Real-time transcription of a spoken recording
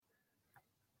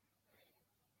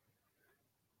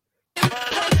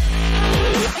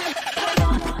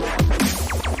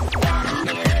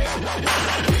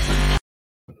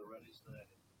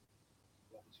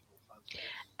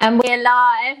And we're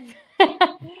live.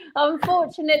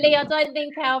 Unfortunately, I don't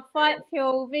think our Fight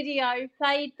Fuel video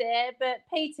played there, but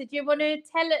Peter, do you want to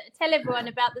tell everyone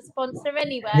about the sponsor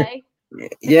anyway?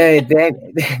 Yeah, the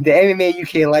MMA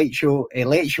UK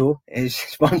Late Show is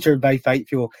sponsored by Fight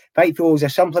Fuel. Fight Fuel is a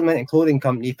supplement and clothing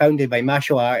company founded by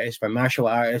martial artists for martial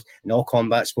artists and all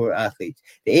combat sport athletes.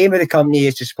 The aim of the company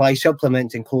is to supply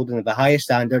supplements and clothing of the highest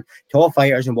standard to all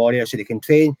fighters and warriors so they can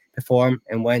train, perform,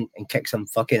 and win and kick some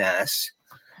fucking ass.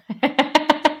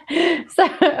 So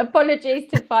apologies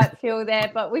to Fight Fuel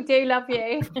there, but we do love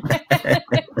you.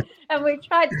 And we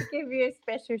tried to give you a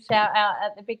special shout out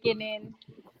at the beginning.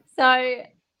 So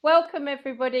welcome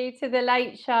everybody to the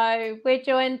Late Show. We're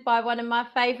joined by one of my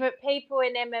favourite people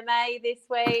in MMA this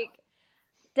week,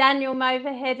 Daniel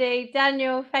Movaheady.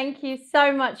 Daniel, thank you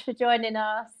so much for joining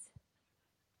us.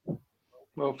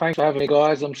 Well, thanks for having me,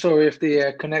 guys. I'm sorry if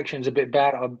the connection's a bit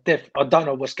bad. I don't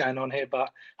know what's going on here, but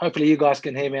hopefully you guys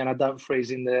can hear me and I don't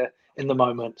freeze in the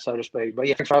moment, so to speak. But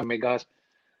yeah, thanks for having me, guys.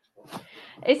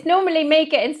 It's normally me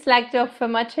getting slagged off for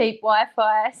my cheap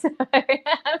Wi-Fi, so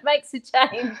it makes a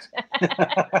change.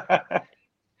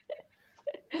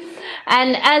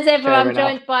 And as ever, I'm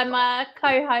joined by my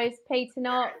co-host, Peter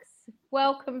Knox.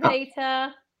 Welcome,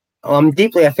 Peter. I'm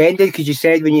deeply offended because you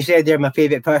said when you said they're my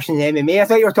favourite person in MMA, I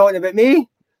thought you were talking about me.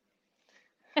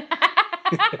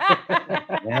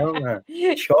 Well,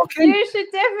 shocking. You should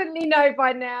definitely know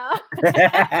by now.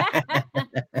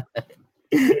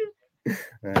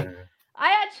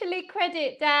 I actually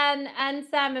credit Dan and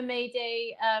Sam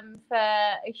Amidi for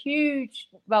a huge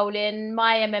role in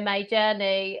my MMA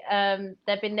journey.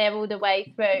 They've been there all the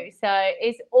way through. So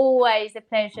it's always a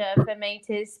pleasure for me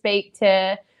to speak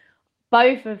to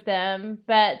both of them.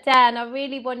 But Dan, I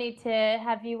really wanted to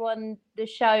have you on the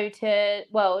show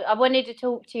I wanted to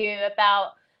talk to you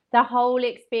about the whole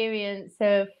experience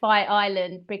of Fight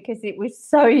Island because it was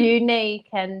so unique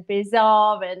and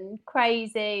bizarre and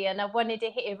crazy, and I wanted to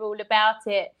hear all about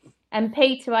it. And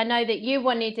Peter, I know that you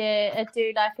wanted to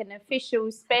do like an official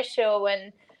special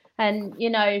and you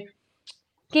know,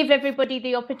 give everybody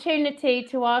the opportunity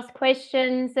to ask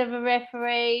questions of a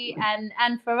referee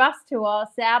and for us to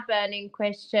ask our burning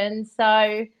questions.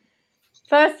 So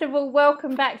first of all,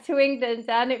 welcome back to England,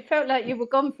 Dan. It felt like you were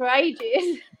gone for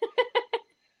ages.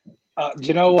 Do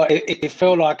you know what? It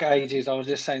felt like ages. I was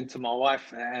just saying to my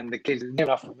wife and the kids,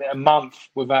 a month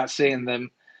without seeing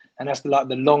them, and that's like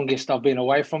the longest I've been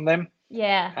away from them.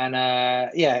 Yeah. And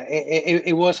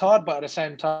it was hard, but at the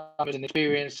same time, it was an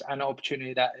experience and an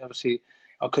opportunity that obviously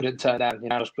I couldn't turn down. You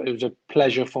know, it was a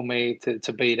pleasure for me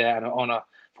to be there and an honor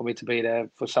for me to be there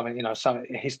for something, you know, some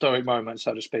historic moment,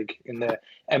 so to speak, in the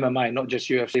MMA, not just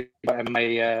UFC, but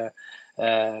MMA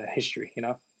history. You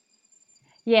know.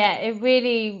 Yeah, it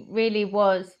really, really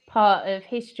was part of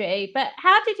history. But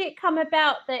how did it come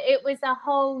about that it was a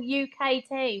whole UK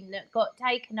team that got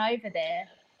taken over there?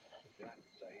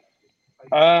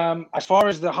 As far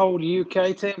as the whole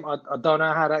UK team, I don't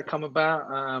know how that come about.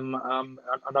 I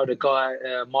know the guy,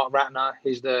 Mark Ratner,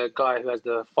 he's the guy who has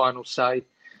the final say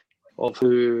of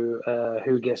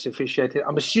who gets officiated.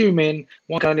 I'm assuming,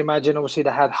 one can only imagine, obviously they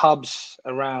had hubs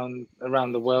around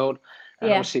the world. And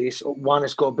obviously, it's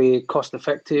got to be cost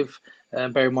effective.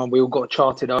 Bear in mind, we all got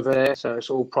chartered over there, so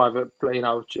it's all private, you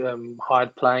know,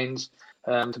 hired planes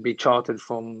to be chartered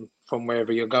from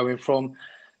wherever you're going from.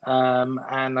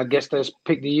 And I guess they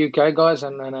picked the UK guys,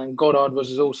 and Goddard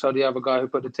was also the other guy who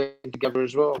put the team together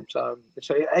as well. So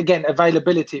again,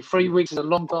 availability. 3 weeks is a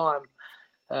long time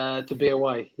to be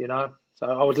away, you know. So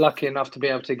I was lucky enough to be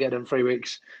able to get them 3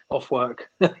 weeks off work.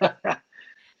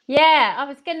 Yeah, I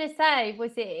was going to say,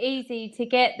 was it easy to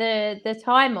get the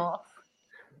time off?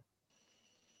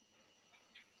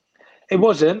 It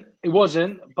wasn't,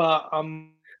 but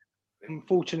I'm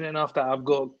fortunate enough that I've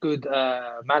got good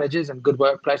managers and good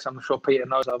workplace. I'm sure Peter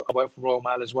knows I work for Royal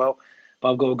Mail as well,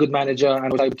 but I've got a good manager and I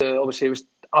was able to, obviously it was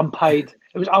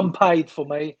unpaid for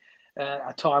me,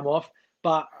 a time off.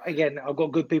 But again, I've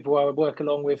got good people who I work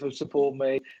along with who support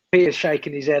me. Peter's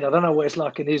shaking his head. I don't know what it's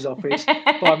like in his office,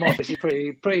 but my office is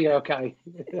pretty okay.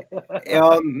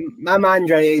 My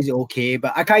manager is okay,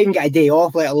 but I can't even get a day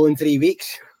off, let alone 3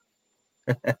 weeks.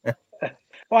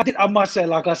 Well, I must say,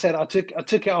 like I said, I took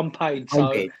it unpaid, so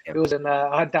it wasn't.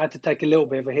 I had to take a little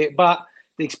bit of a hit, but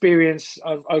the experience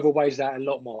overweighs that a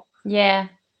lot more. Yeah,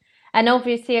 and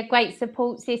obviously a great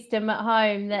support system at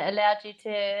home that allowed you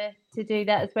to do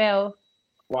that as well.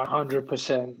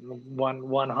 100%,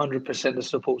 100% the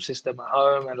support system at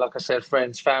home, and like I said,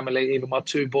 friends, family, even my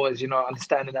 2 boys. You know,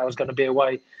 understanding that I was going to be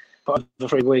away for over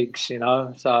 3 weeks. You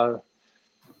know, so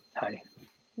hey.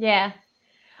 Yeah.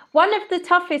 One of the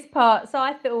toughest parts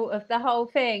I thought of the whole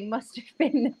thing must have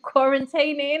been the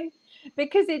quarantining,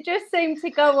 because it just seemed to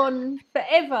go on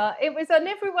forever. It was on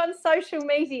everyone's social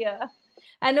media.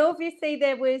 And obviously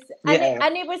there was,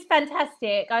 and it was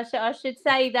fantastic. I should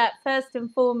say that first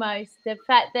and foremost, the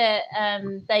fact that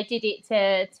they did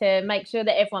it to make sure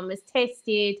that everyone was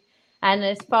tested, and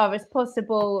as far as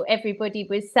possible, everybody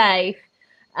was safe.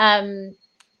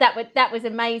 That was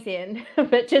amazing.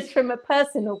 But just from a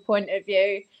personal point of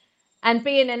view, and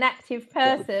being an active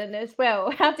person as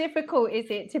well, how difficult is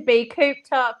it to be cooped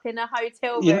up in a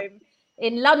hotel room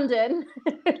in London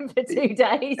for 2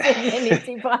 days and then in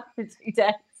Dubai for 2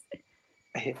 days?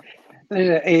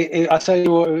 I tell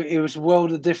you what, it was a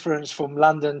world of difference from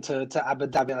London to Abu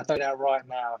Dhabi, and I tell you that right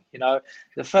now. You know,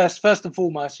 the first and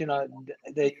foremost, you know,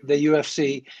 the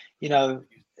UFC, you know,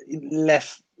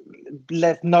 left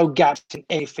no gaps in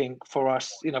anything for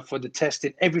us, you know, for the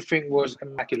testing. Everything was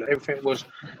immaculate. Everything was,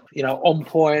 you know, on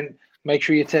point. Make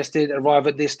sure you're tested. Arrive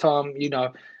at this time, you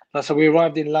know. So we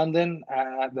arrived in London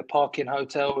at the Parkin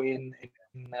Hotel in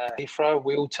Heathrow.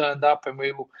 We all turned up, and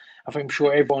I'm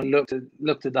sure everyone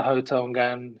looked at the hotel and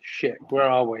going, shit, where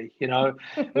are we? You know,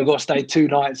 we've got to stay 2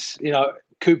 nights, you know,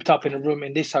 cooped up in a room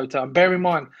in this hotel. And bear in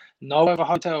mind, no other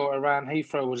hotel around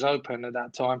Heathrow was open at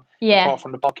that time, apart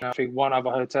from the Parkin. I think one other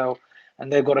hotel,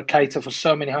 and they've got to cater for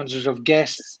so many hundreds of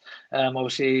guests,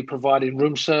 obviously providing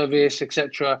room service,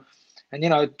 etc. And, you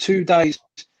know, 2 days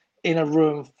in a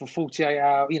room for 48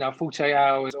 hours, you know, 48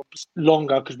 hours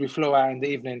longer, because we flew out in the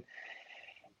evening.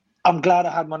 I'm glad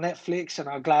I had my Netflix, and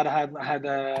I'm glad I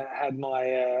had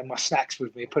my snacks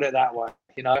with me. Put it that way,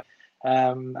 you know.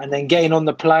 And then getting on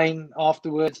the plane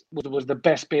afterwards was the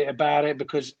best bit about it,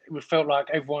 because it felt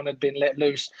like everyone had been let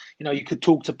loose. You know, you could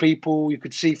talk to people, you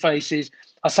could see faces.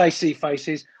 I say see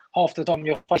faces. Half the time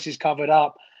your face is covered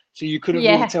up, so you couldn't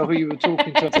really tell who you were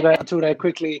talking to until they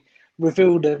quickly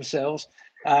revealed themselves.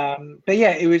 But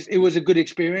yeah, it was a good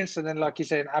experience. And then, like you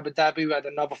said, in Abu Dhabi, we had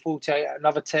another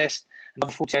test,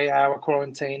 another 48-hour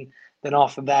quarantine. Then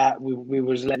after that, we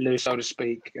was let loose, so to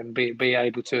speak, and be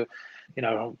able to, you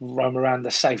know, roam around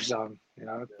the safe zone, you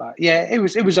know. But yeah, it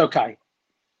was okay.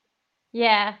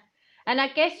 Yeah. And I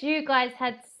guess you guys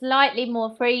had slightly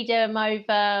more freedom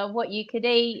over what you could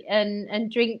eat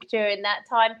and drink during that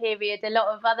time period. A lot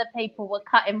of other people were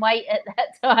cutting weight at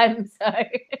that time, so.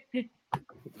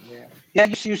 Yeah,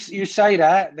 you say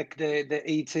that the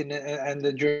eating and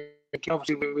the drinking.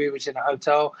 Obviously, we was in a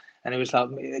hotel, and it was like,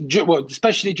 well,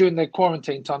 especially during the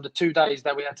quarantine time, the 2 days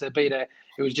that we had to be there,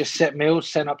 it was just set meals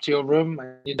sent up to your room,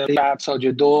 and you know, outside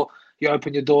your door. You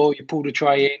open your door, you pull the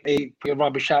tray in, eat, put your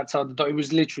rubbish outside the door. It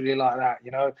was literally like that,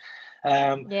 you know.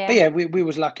 But yeah, we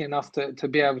was lucky enough to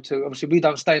be able to. Obviously, we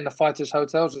don't stay in the fighters'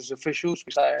 hotels as officials.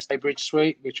 We stay at Staybridge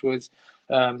Suite, which was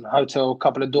hotel a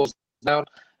couple of doors down.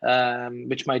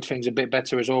 Which made things a bit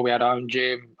better as well. We had our own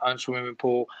gym, own swimming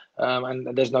pool,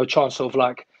 and there's no chance of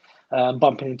like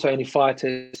bumping into any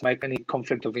fighters, make any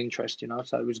conflict of interest, you know.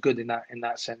 So it was good in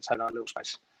that sense, having our little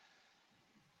space.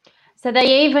 So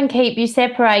they even keep you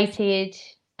separated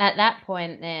at that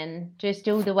point then, just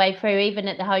all the way through, even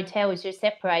at the hotels, you're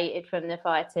separated from the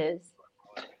fighters?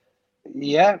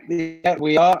 Yeah,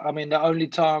 we are. I mean, the only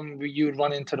time you would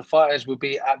run into the fighters would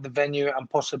be at the venue, and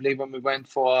possibly when we went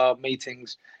for our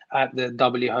meetings at the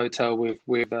W Hotel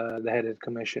with the head of the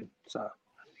commission. So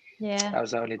yeah, that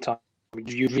was the only time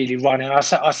you really run in. I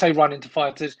say run into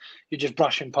fighters, you're just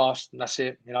brushing past, and that's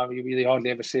it. You know, you really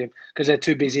hardly ever see them because they're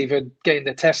too busy either getting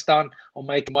the test done or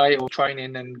making weight or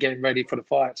training and getting ready for the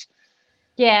fights.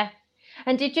 Yeah.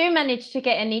 And did you manage to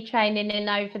get any training in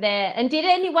over there? And did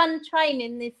anyone train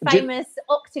in the famous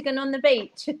octagon on the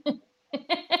beach?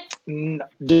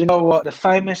 Do you know what? The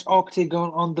famous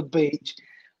octagon on the beach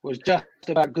was just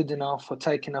about good enough for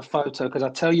taking a photo. Because I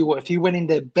tell you what, if you went in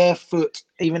there barefoot,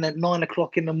 even at 9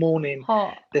 o'clock in the morning,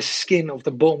 the skin of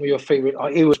the bottom of your feet,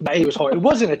 it was hot. It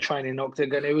wasn't a training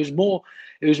octagon. It was more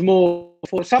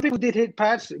for some people did hit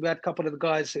pads. We had a couple of the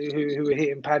guys who were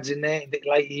hitting pads in there in the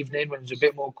late evening when it was a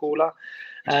bit more cooler.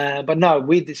 But no,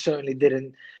 we certainly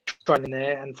didn't train in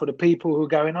there. And for the people who are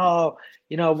going, oh,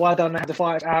 you know, why don't I have the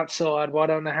fight outside? Why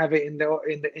don't I have it in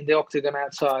the octagon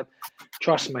outside?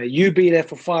 Trust me, you be there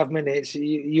for 5 minutes,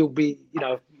 you'll be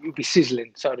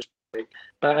sizzling, so to speak.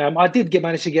 But I did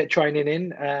manage to get training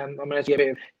in. I managed to get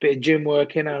a bit of gym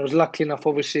work in. And I was lucky enough,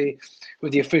 obviously,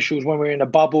 with the officials, when we were in a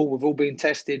bubble, we've all been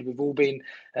tested, we've all been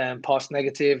passed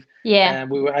negative. Yeah. And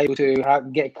we were able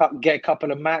to get a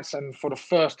couple of mats. And for the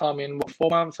first time in 4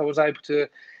 months, I was able to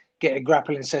get a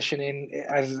grappling session in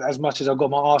as much as I got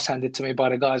my arse handed to me by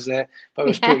the guys there. But it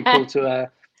was pretty cool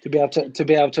to to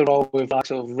be able to roll with like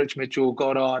sort of Rich Mitchell,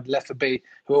 Goddard, Lefferby,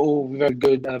 who are all very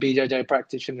good BJJ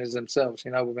practitioners themselves,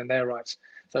 you know, within their rights.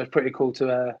 So it's pretty cool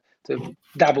to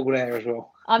dabble there as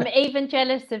well. I'm even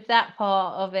jealous of that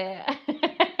part of it.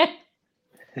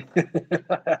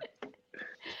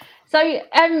 So,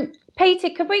 Peter,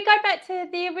 could we go back to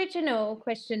the original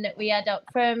question that we had up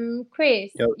from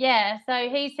Chris? Yep. Yeah, so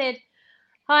he said,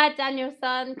 "Hi,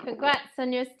 Daniel-san. Congrats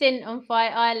on your stint on Fight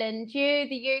Island. You,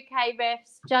 the UK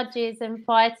refs, judges and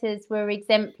fighters were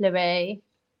exemplary."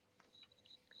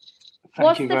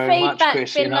 What's the feedback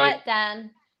Chris, been like,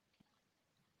 Dan?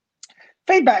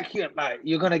 Feedback, mate.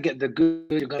 You're gonna get the good,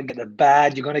 you're gonna get the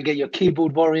bad, you're gonna get your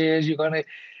keyboard warriors. You're gonna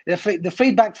the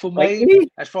feedback for me,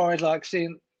 as far as like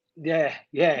seeing, yeah,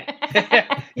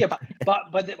 but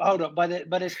hold on, but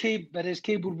there's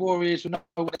keyboard warriors who know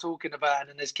what they're talking about,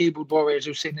 and there's keyboard warriors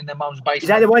who are sitting in their mum's basement. Is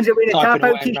that the ones that wear the tap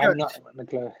out t-shirts?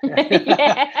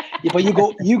 Yeah, but you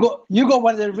got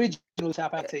one of the original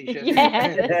tap out t-shirts.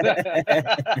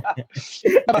 Yeah.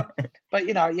 but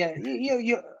you know, yeah,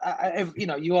 you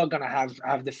know, you are gonna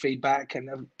have the feedback,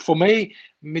 and for me,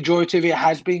 majority of it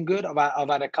has been good. I've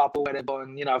had a couple where they've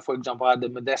gone, you know, for example, I had the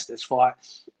Modestas fight.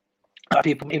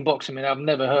 People inboxing me I've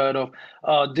never heard of.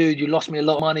 "Oh, dude, you lost me a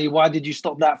lot of money. Why did you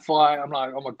stop that fight?" I'm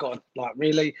like, "Oh my god, like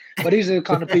really?" But these are the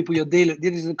kind of people you're dealing.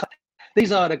 These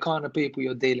are the kind of people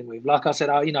you're dealing with. Like I said,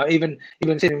 you know, even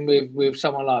sitting with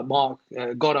someone like Mark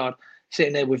Goddard,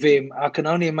 sitting there with him, I can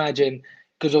only imagine,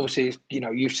 because obviously, you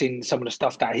know, you've seen some of the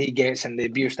stuff that he gets and the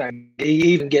abuse that he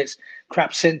even gets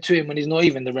crap sent to him when he's not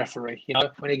even the referee. You know,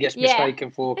 when he gets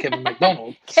mistaken for Kevin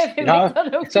McDonald.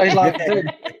 McDonald. So he's like, dude,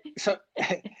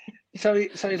 so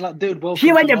he's like, dude, welcome.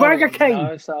 She went to Burger King. You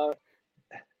know, so,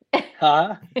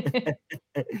 huh?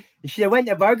 She went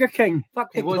to Burger King.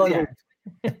 Fuck it was,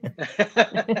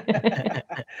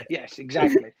 Yes,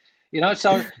 exactly. You know,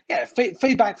 so yeah,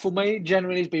 feedback for me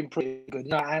generally has been pretty good.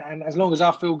 You know, and as long as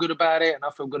I feel good about it and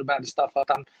I feel good about the stuff I've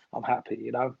done, I'm happy.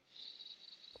 You know.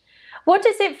 What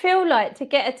does it feel like to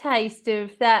get a taste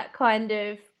of that kind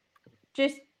of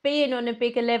just being on a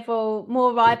bigger level,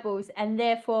 more rivals, and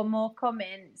therefore more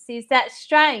comments? Is that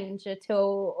strange at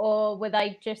all, or were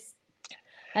they just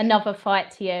another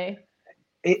fight to you?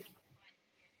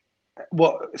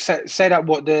 Say that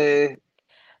what the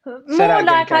more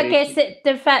like, I guess,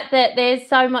 the fact that there's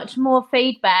so much more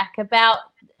feedback about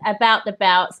the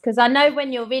bouts, because I know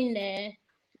when you're in there,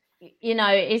 you know,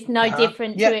 it's no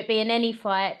different to it being any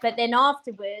fight, but then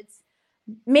afterwards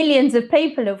millions of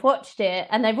people have watched it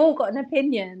and they've all got an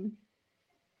opinion.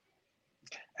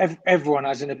 Everyone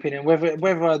has an opinion,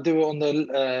 whether I do it on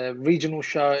the regional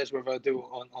shows, whether I do it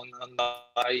on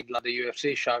like the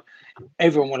UFC show,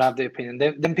 everyone will have their opinion.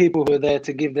 Then people who are there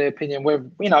to give their opinion, where,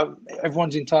 you know,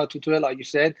 everyone's entitled to it, like you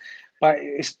said, but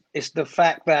it's the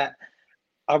fact that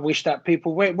I wish that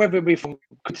people, whether it be from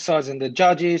criticizing the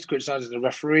judges, criticizing the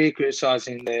referee,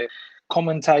 criticizing the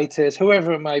commentators,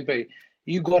 whoever it may be,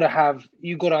 you got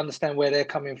to understand where they're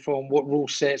coming from, what rule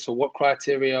sets or what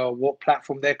criteria or what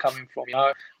platform they're coming from, you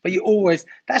know. But you always,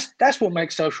 that's what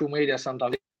makes social media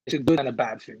sometimes. It's a good and a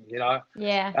bad thing, you know.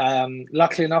 Yeah.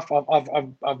 Luckily enough, most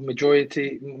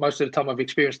of the time I've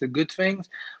experienced the good things,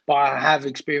 but I have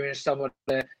experienced some of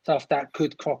the stuff that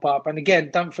could crop up. And again,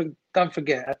 don't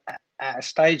forget, at a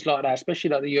stage like that,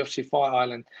 especially like the UFC Fight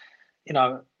Island, you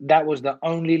know, that was the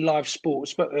only live sport,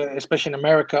 especially in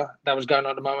America, that was going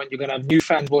on at the moment. You're going to have new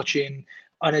fans watching,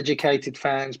 uneducated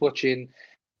fans watching,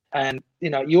 and, you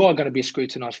know, you are going to be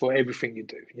scrutinized for everything you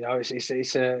do. You know, it's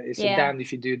a damned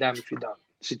if you do, damned if you don't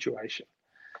situation.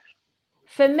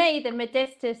 For me, the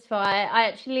Modestas fight, I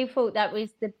actually thought that was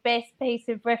the best piece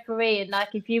of refereeing.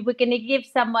 Like, if you were going to give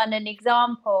someone an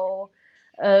example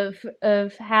of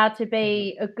how to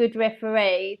be a good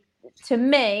referee, to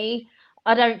me,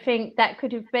 I don't think that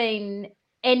could have been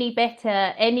any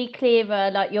better, any clearer.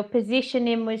 Like, your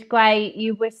positioning was great.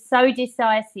 You were so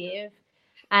decisive.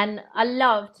 And I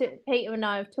loved, Peter and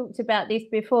I have talked about this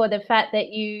before, the fact that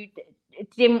you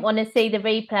didn't want to see the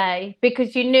replay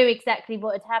because you knew exactly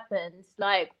what had happened.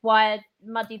 Like, why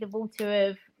muddy the water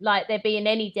of, like, there being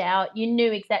any doubt? You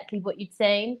knew exactly what you'd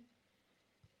seen.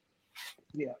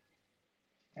 Yeah.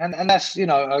 And that's, you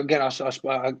know, again,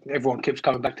 everyone keeps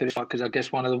coming back to this fight because I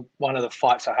guess one of the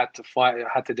fights I had to fight, I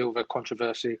had to deal with a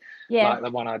controversy, like the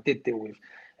one I did deal with,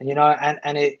 and, you know,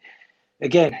 and it,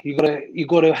 again, you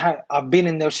gotta have. I've been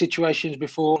in those situations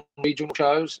before, regional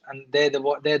shows, and they're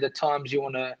the times you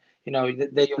want to, you know,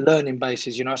 they're your learning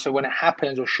bases, you know. So when it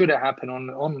happens, or should it happen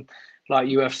on like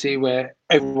UFC, where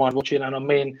everyone's watching, and I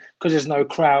mean, because there's no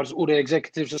crowds, all the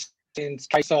executives are sitting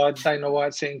cage side, Dana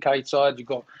White sitting cage side, you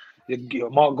got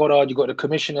Mark Goddard, you got the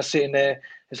commissioner sitting there.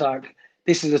 It's like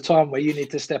this is a time where you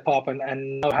need to step up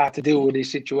and know how to deal with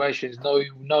these situations.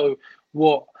 Know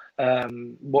what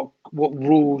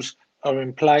rules are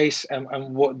in place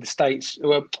and what the states,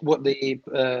 what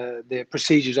the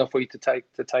procedures are for you to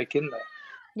take in there.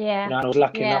 Yeah. You know, and I was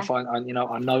lucky enough.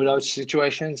 I know those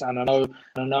situations, and I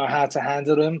know how to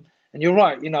handle them. And you're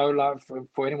right. You know, like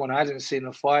for anyone who hasn't seen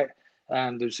a fight,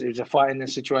 there's a fight in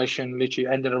this situation. Literally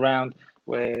ended around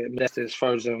where Modestas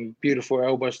throws some beautiful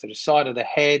elbows to the side of the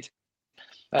head,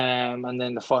 and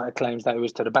then the fighter claims that it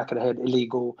was to the back of the head,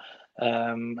 illegal.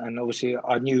 And obviously,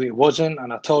 I knew it wasn't,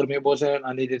 and I told him it wasn't.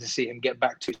 I needed to see him get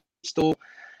back to his stall.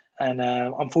 And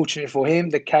unfortunately for him,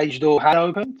 the cage door had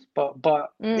opened,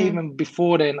 but even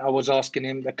before then, I was asking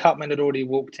him. The cutman had already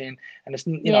walked in, and it's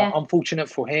know, unfortunate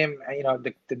for him. You know,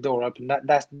 the door opened.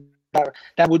 That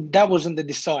wasn't the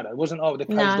decider. It wasn't the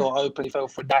cage door open. He fell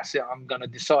for that's it. I'm gonna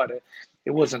decide it.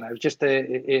 It wasn't. It was just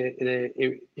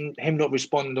him not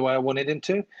responding the way I wanted him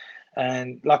to.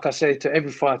 And like I say to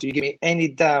every fighter, you give me any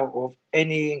doubt of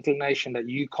any inclination that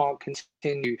you can't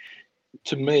continue.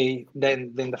 To me,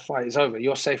 then the fight is over.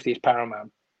 Your safety is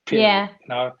paramount. Period, yeah. You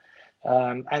know,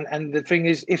 and the thing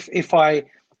is, if I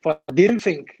didn't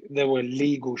think there were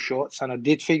legal shots, and I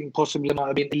did think possibly there might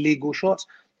have been illegal shots,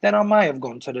 then I may have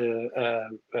gone to the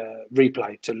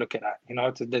replay to look at that. You know,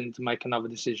 to make another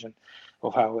decision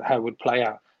of how it would play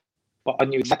out. But I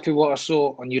knew exactly what I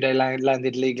saw. I knew they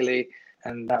landed legally,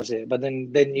 and that was it. But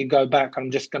then you go back.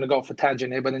 I'm just going to go off a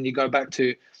tangent here. But then you go back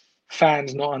to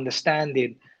fans not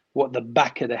understanding what the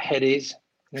back of the head is,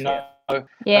 you know.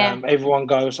 Everyone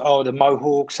goes, the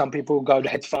mohawk. Some people go the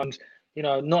headphones, you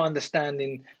know, not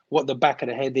understanding what the back of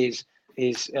the head is.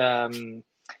 And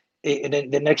then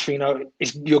the next thing you know,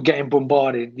 is you're getting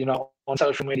bombarded, you know, on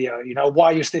social media. You know,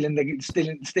 why you're still inside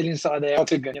the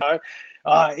octagon. You know,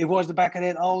 it was the back of the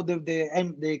head. Oh,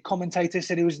 the commentator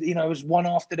said it was, you know, it was one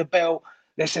after the bell.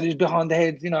 They said it was behind the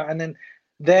head, you know, and then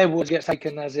their word gets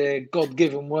taken as a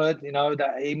God-given word, you know,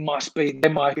 that it must be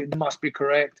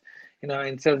correct, you know,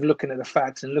 instead of looking at the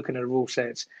facts and looking at the rule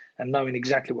sets and knowing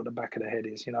exactly what the back of the head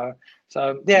is, you know.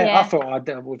 So I thought I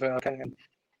dealt with it. Okay.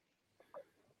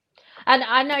 And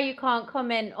I know you can't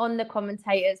comment on the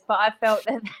commentators, but I felt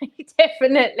that they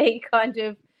definitely kind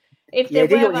of, if there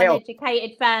were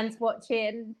uneducated fans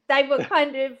watching, they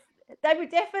were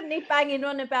definitely banging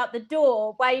on about the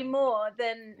door way more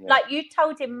than like you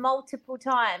told him multiple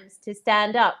times to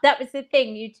stand up. That was the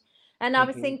thing. I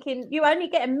was thinking, you only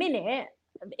get a minute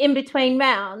in between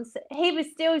rounds. He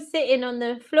was still sitting on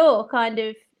the floor, kind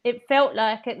of. It felt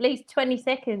like at least 20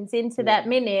 seconds into that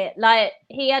minute, like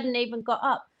he hadn't even got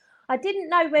up. I didn't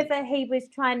know whether he was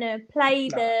trying to play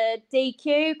the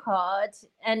DQ card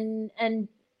and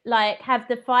like have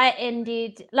the fight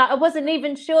ended. Like I wasn't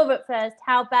even sure at first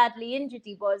how badly injured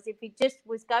he was, if he just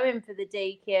was going for the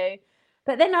DQ.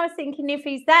 But then I was thinking, if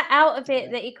he's that out of it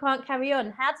that he can't carry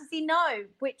on, how does he know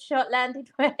which shot landed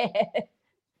where?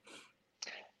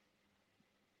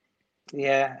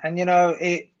 Yeah, and you know,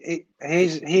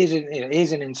 here's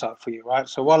an insight for you, right?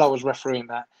 So while I was refereeing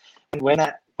that,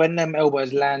 when them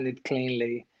elbows landed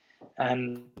cleanly,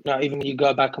 and you know, even when you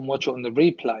go back and watch it on the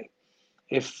replay,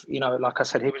 if you know, like I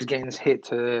said, he was getting hit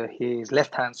to his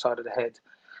left-hand side of the head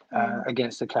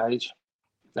against the cage.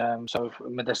 So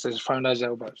Modestas is throwing those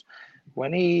elbows.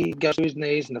 When he goes to his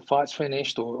knees and the fight's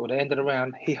finished or the end of the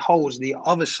round, he holds the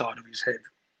other side of his head,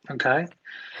 okay,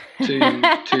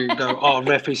 to go,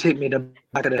 ref, he's hit me the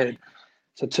back of the head.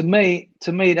 So to me,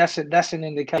 that's an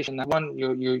indication that one,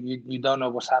 you don't know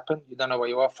what's happened, you don't know where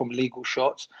you are from legal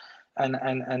shots,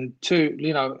 and two,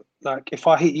 you know, like if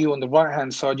I hit you on the right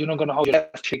hand side, you're not going to hold your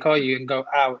left cheek, are you, and go,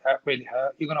 ow, that really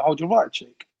hurt. You're going to hold your right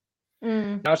cheek.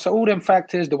 You know, so all them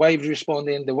factors, the way he's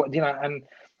responding,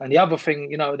 and the other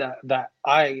thing, you know, that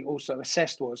I also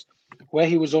assessed was where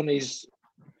he was on his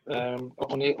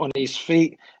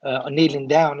feet, kneeling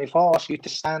down. If I ask you to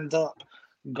stand up,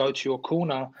 go to your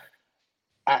corner,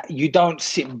 you don't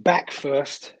sit back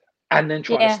first and then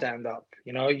try to stand up.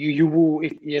 You know, you will,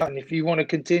 if you want to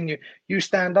continue, you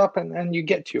stand up and you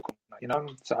get to your corner. You know,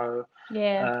 so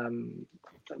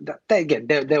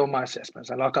they were my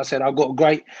assessments. And like I said, I got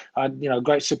great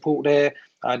support there.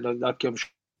 Like I'm sure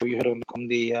you heard on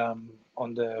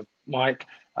the mic.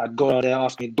 I'd go out there,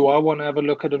 ask me, do I want to have a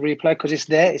look at the replay? Because it's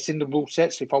there, it's in the rule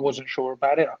sets. If I wasn't sure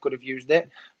about it, I could have used it,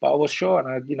 but I was sure, and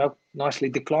I, you know, nicely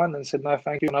declined and said no,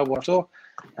 thank you. I know what I saw,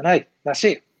 and hey, that's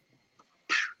it.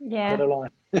 Yeah. Got a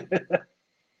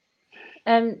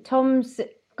line. Tom's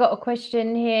got a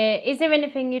question here. Is there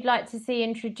anything you'd like to see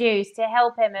introduced to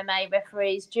help MMA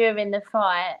referees during the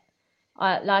fight,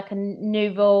 like a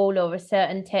new rule or a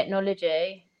certain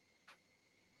technology?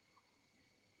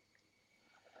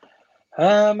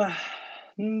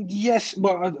 Yes,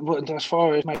 but as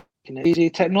far as making it easy,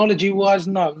 technology-wise,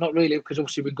 no, not really, because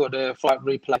obviously we've got the fight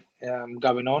replay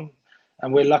going on,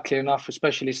 and we're lucky enough,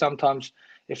 especially sometimes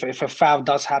if a foul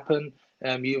does happen,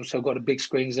 you also got the big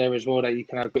screens there as well that you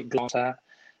can have a quick glance at.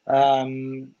 I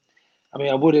mean,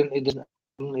 I wouldn't. It doesn't.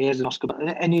 Here's an Oscar.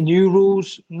 Any new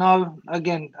rules? No.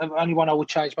 Again, only one I would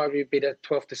change maybe would be the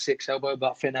 12-6 elbow,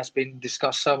 but I think that's been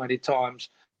discussed so many times,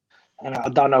 and I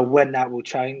don't know when that will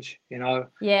change. You know.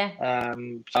 Yeah.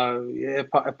 So yeah.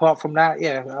 Apart from that,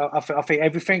 yeah, I think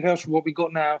everything else what we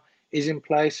got now is in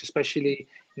place. Especially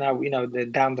now, you know, the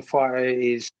down the fighter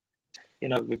is, you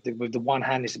know, with the one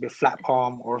hand, it's a bit flat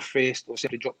palm or a fist or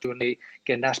simply drop to a knee.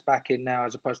 Again, that's back in now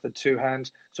as opposed to two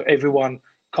hands. So everyone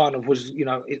kind of was, you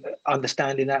know,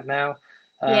 understanding that now.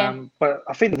 But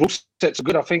I think the rule sets are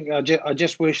good. I think I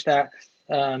just wish that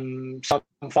some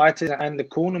fighters and the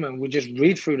cornermen would just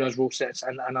read through those rule sets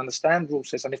and understand rule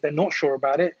sets. And if they're not sure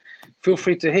about it, feel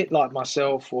free to hit like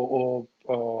myself or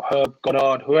Herb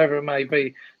Goddard, whoever it may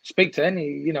be. Speak to any,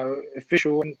 you know,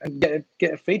 official and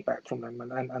get a feedback from them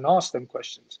and ask them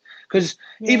questions. Because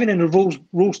even in the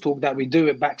rules talk that we do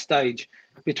it backstage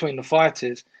between the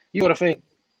fighters, you got to think,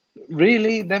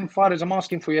 really, them fighters, I'm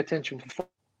asking for your attention for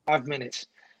 5 minutes.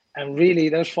 And really,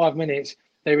 those 5 minutes,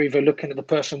 they're either looking at the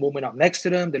person warming up next to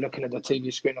them, they're looking at the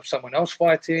TV screen of someone else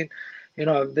fighting. You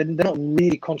know, they're not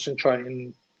really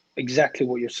concentrating exactly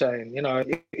what you're saying. You know,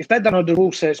 if they don't know the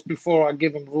rule sets before I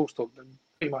give them rules talk, then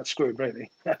pretty much screwed, really.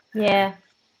 Yeah.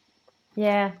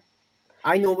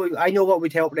 I know what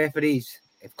would help referees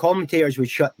if commentators would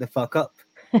shut the fuck up.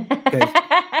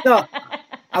 No,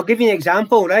 I'll give you an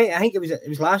example, right? I think it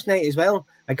was last night as well.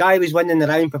 A guy was winning the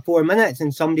round for 4 minutes,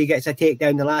 and somebody gets a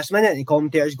takedown the last minute, and the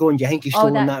commentator's going, "Do you think he's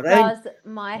stolen that round?"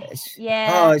 It's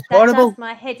that horrible. Does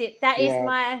my head.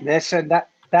 Listen, that.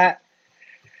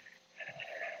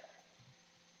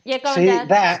 Yeah, go See on,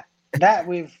 Dad. that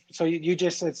with you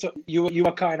just said so you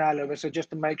are cutting out a little bit. So just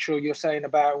to make sure you're saying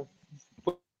about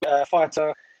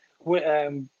fighter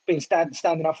being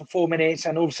standing up for 4 minutes,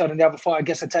 and all of a sudden the other fighter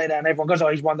gets a takedown, and everyone goes, "Oh,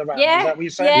 he's won the round." Yeah. Is that what you're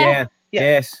saying? Yeah.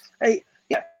 Yes. Hey,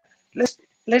 yeah. Listen.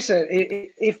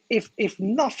 If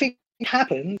nothing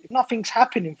happened, if nothing's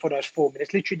happening for those 4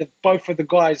 minutes. Literally, both of the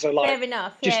guys are like fair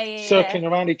enough. just circling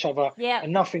around each other,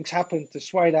 and nothing's happened to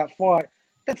sway that fight.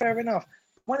 Then fair enough.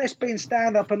 When it's been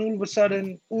stand up, and all of a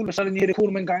sudden you hear the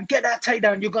cornerman going, "Get that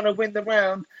takedown, you're gonna win the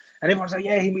round," and everyone's like,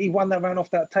 "Yeah, he won that round off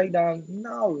that takedown."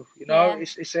 No, you know,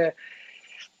 it's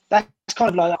that's kind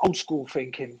of like old school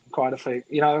thinking kind of thing,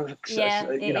 you know.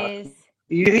 It is.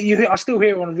 You I still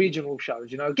hear it on regional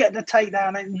shows, you know, "Get the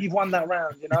takedown and you've won that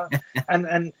round," you know.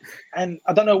 and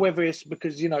I don't know whether it's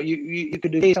because, you know, you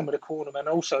could hear some of the cornermen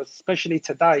also, especially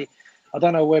today. I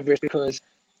don't know whether it's because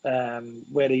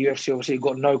where the UFC obviously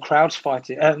got no crowds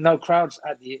fighting, no crowds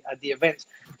at the events.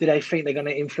 Do they think they're going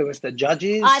to influence the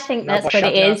judges? I think that's what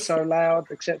it is. So loud,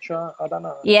 etc. I don't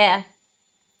know. Yeah.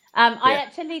 I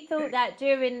actually thought that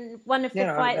during one of the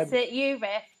fights that you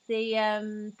ref,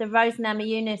 the Rose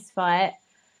Namajunas fight,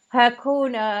 her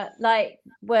corner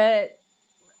were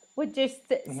just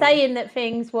saying that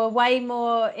things were way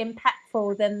more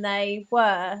impactful than they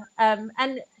were,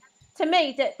 and to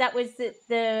me that was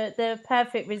the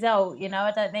perfect result. You know,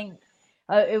 I don't think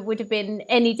it would have been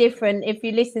any different if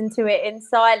you listened to it in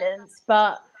silence,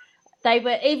 but they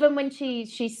were, even when she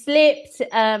slipped,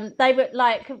 they were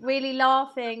like really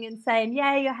laughing and saying,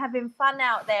 "Yeah, you're having fun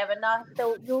out there." And I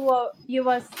thought, you're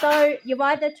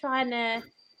either trying to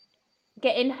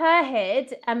get in her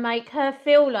head and make her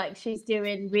feel like she's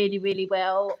doing really, really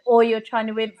well, or you're trying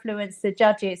to influence the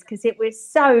judges, because it was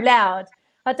so loud.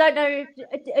 I don't know.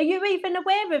 Are you even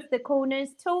aware of the corners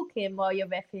talking while you're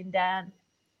reffing, Dan?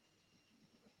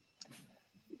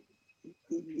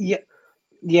 Yeah.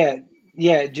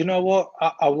 Do you know what?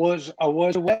 I was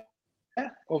aware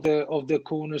of the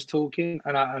corners talking,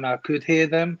 and I could hear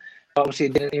them. Obviously,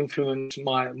 it didn't influence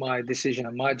my decision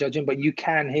and my judging, but you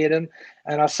can hear them.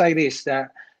 And I say this,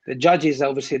 that the judges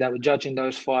obviously that were judging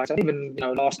those fights, and even, you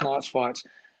know, last night's fights,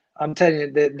 I'm telling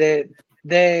you that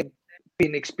they're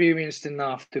been experienced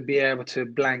enough to be able to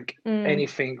blank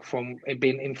anything from it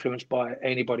being influenced by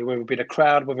anybody, whether it be the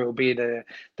crowd, whether it be the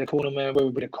cornerman, whether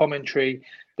it be the commentary.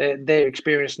 They're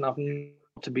experienced enough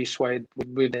not to be swayed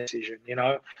with the decision, you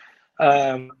know.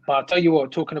 But I'll tell you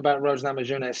what, talking about Rose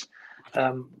Namajunas,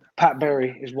 Pat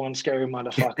Berry is one scary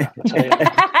motherfucker. I'll tell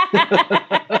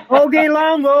you. All day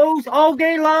long, Rose. All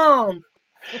day long.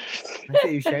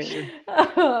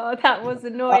 Oh, that was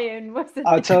annoying, wasn't it?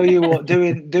 I'll tell you what,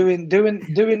 doing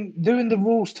the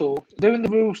rules talk,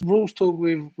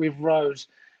 with Rose,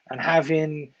 and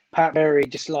having Pat Berry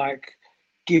just like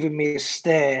giving me a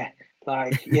stare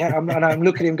Like, yeah, I'm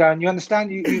looking at him going, you understand?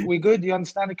 We good? You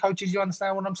understand the coaches? You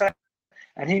understand what I'm saying?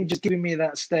 And him just giving me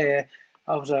that stare.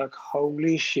 I was like,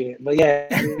 holy shit. But yeah,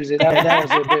 that was a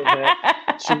bit of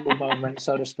a super moment,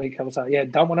 so to speak. I was like, yeah,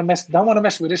 don't want to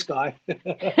mess with this guy.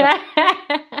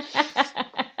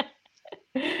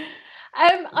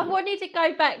 I wanted to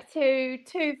go back to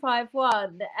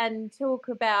 251 and talk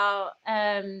about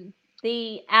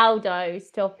the Aldo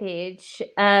stoppage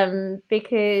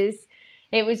because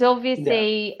it was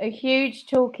obviously a huge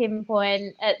talking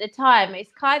point at the time.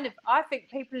 It's kind of, I think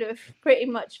people have pretty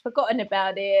much forgotten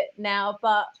about it now,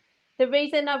 but the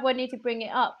reason I wanted to bring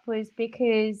it up was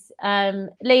because Leon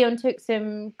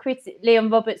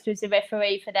Roberts was the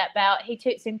referee for that bout. He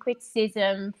took some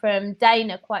criticism from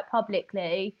Dana quite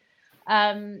publicly.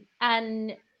 And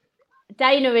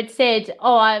Dana had said,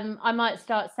 I might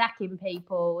start sacking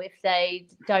people if they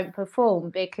don't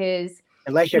perform because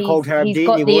unless you're called Herb he's Dean,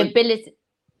 got the ability,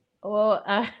 or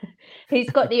he's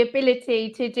got the ability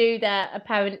to do that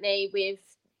apparently with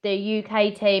the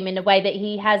UK team in a way that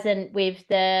he hasn't with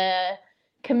the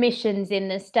commissions in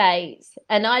the States.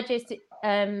 And I just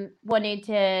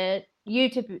wanted you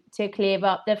to clear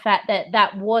up the fact that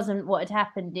that wasn't what had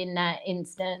happened in that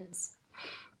instance.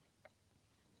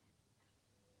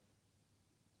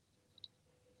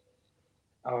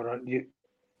 All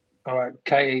right,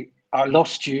 Kay, I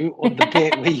lost you on the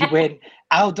bit where you went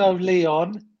Aldo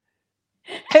Leon.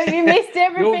 Have you missed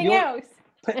everything else?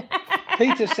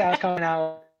 Peter sounds coming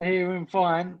out here and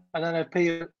fine. I don't know if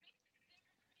Peter.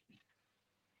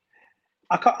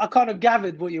 I kind of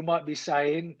gathered what you might be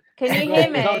saying. Can you hear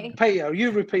me? Peter,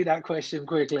 you repeat that question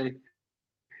quickly.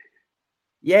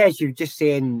 Yes, you're just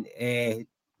saying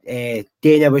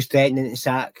Dana was threatening to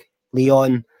sack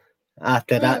Leon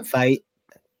after that fight.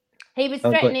 He was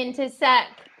threatening to sack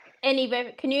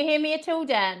anywhere. Can you hear me at all,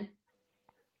 Dan?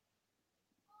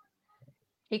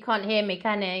 He can't hear me,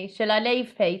 can he? Shall I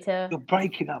leave, Peter? You're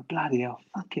breaking up, bloody hell,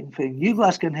 fucking thing. You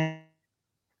guys can hear.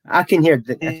 I can hear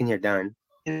Dan,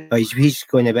 but he's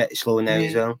going a bit slow now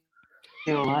as well.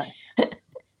 You're all right.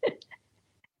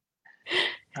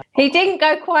 He didn't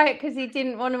go quiet because he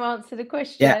didn't want to answer the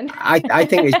question. Yeah, I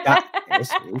think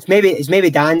it's maybe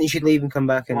Dan that should leave and come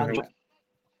back in.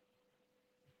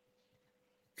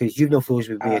 Because you've no flows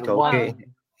with me at all. Okay.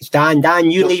 It's Dan.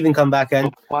 Dan, you leave and come back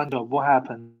in. What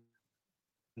happened?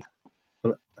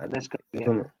 Well, Let's go. I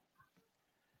don't know.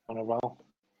 On a roll.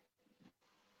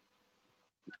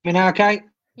 You know, okay?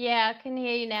 Yeah, I can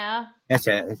hear you now. That's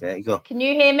it. There you go. Can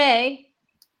you hear me?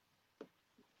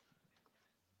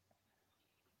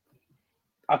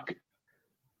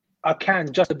 I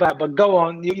can just about, but go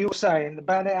on. You were saying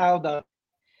about it, Aldo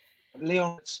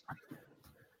Leon.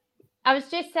 I was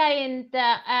just saying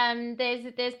that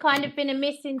there's kind of been a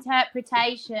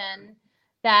misinterpretation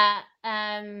that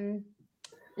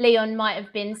Leon might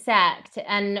have been sacked,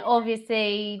 and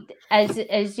obviously,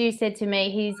 as you said to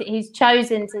me, he's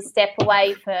chosen to step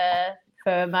away for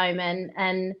a moment,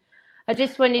 and I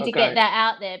just wanted to get that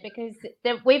out there because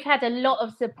we've had a lot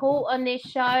of support on this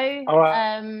show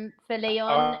for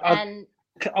Leon, and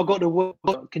I got the word.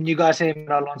 Can you guys hear me?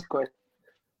 No last question.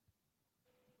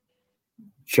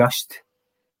 Just.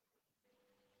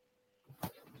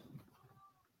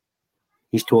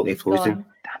 He's totally frozen.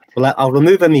 Well, I'll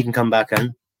remove him. You can come back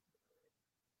in.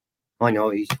 I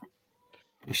know he's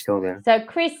still there. So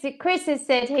Chris has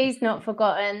said he's not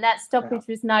forgotten. That stoppage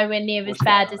was nowhere near as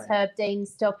bad as Herb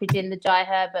Dean's stoppage in the Jai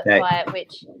Herbert fight,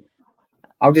 which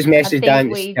I'll just message Dan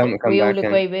to we tell him to come back all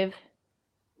agree with.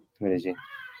 Where is he?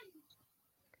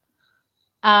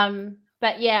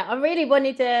 But yeah, I really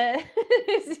wanted to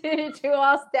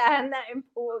ask Dan that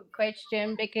important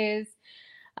question because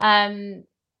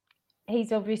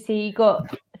he's obviously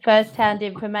got first-hand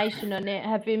information on it,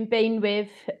 having been with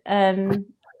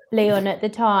Leon at the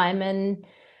time, and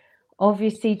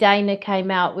obviously Dana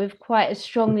came out with quite a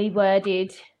strongly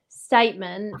worded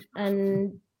statement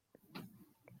and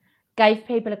gave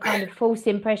people a kind of false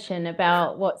impression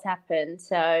about what's happened.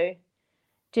 So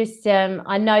just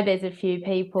I know there's a few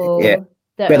people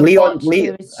that Leon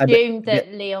assumed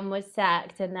that Leon was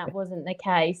sacked, and that wasn't the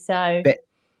case. So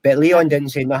but Leon didn't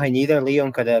say nothing either.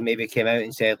 Leon could have maybe came out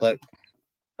and said, look,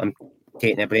 I'm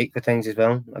taking a break for things as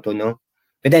well. I don't know.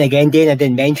 But then again, Dana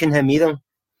didn't mention him either.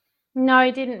 No,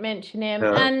 he didn't mention him.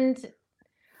 And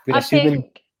I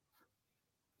think,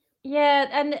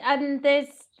 and there's,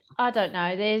 I don't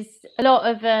know, there's a lot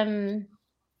of,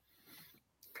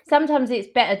 sometimes it's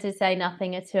better to say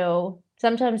nothing at all.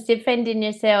 Sometimes defending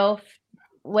yourself,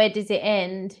 where does it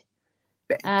end?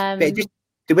 But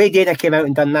the way Dana came out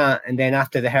and done that, and then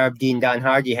after the Herb Dean Dan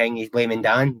Hardy thing, he's blaming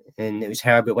Dan, and it was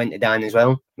Herb that went to Dan as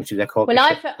well, which was a copy.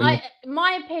 Well,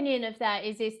 my opinion of that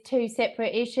is it's two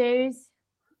separate issues.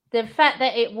 The fact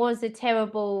that it was a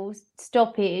terrible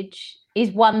stoppage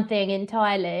is one thing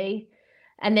entirely.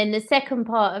 And then the second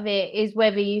part of it is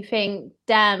whether you think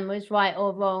Dan was right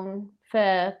or wrong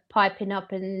for piping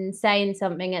up and saying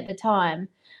something at the time.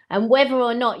 And whether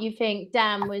or not you think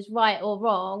Dan was right or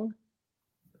wrong,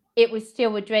 it was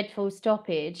still a dreadful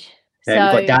stoppage. So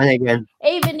got Dan again.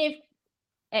 Even if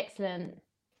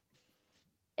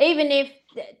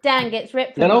Dan gets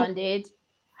reprimanded,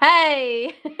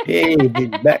 hey, he's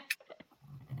back.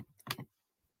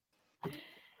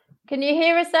 Can you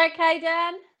hear us okay,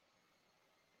 Dan?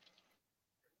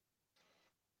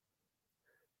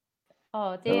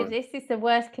 Oh dear, this is the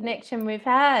worst connection we've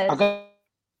had.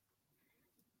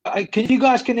 Can you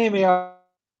guys hear me?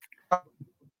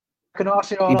 Can I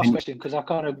ask you our last question because I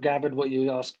kind of gathered what you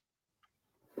asked.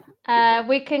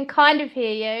 We can kind of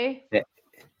hear you. Yeah.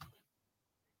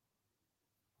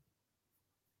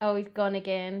 Oh, he's gone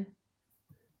again.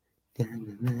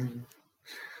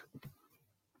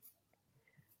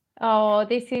 Oh,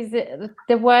 this is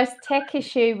the worst tech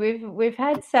issue we've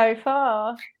had so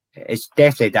far. It's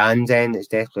definitely Dan's end. It's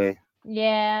definitely.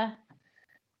 Yeah.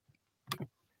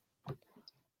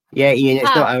 Yeah, Ian,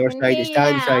 it's not our side. It's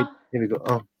Dan's now. side. There we go.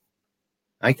 Oh,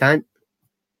 I can't.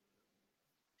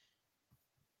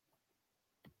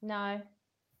 No.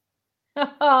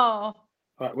 Oh.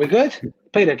 Right, we're good.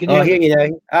 Peter, can you? I hear you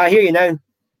now. I hear you now.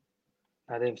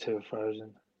 Them two are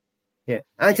frozen. Yeah.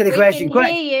 Answer the question We quick.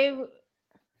 can hear you.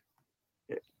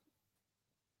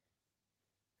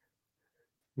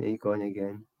 There you go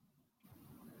again.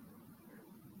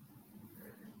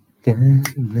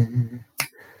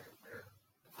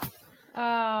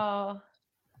 Oh.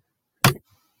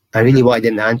 I really wanted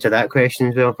him to answer that question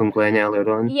as well from Glenn earlier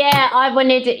on. Yeah, I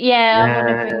wanted to. Yeah, I want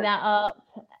to bring that up.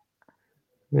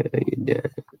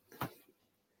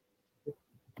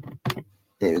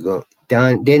 There we go.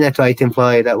 Dana tried to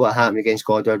imply that what happened against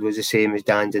Goddard was the same as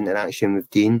Dan's interaction with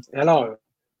Dean. Hello.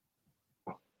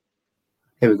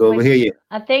 Here we go. We hear you.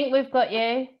 I think we've got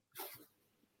you.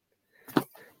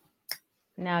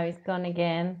 No, he's gone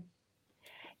again.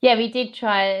 Yeah, we did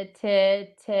try to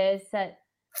set.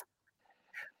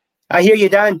 I hear you,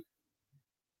 Dan.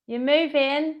 You're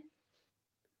moving.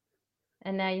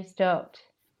 And now you stopped.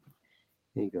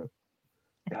 There you go.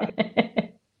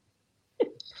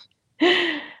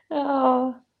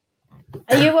 Oh.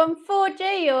 Are you on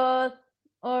 4G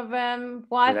or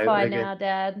Wi-Fi now,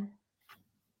 Dad?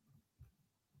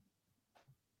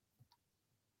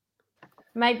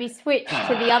 Maybe switch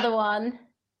to the other one.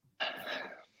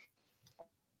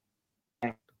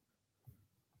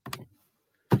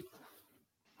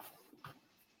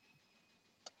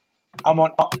 I'm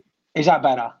on. Is that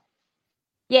better?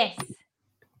 Yes.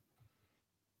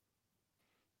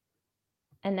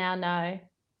 And now no.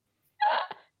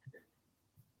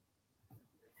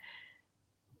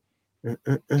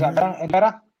 Is that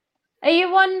better? Are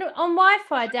you on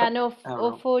Wi-Fi, Dan, or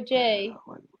 4G?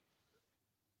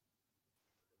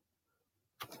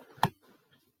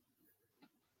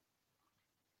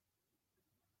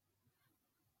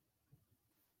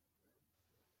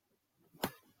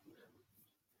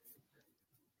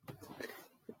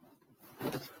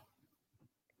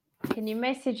 Can you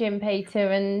message him,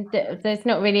 Peter? And there's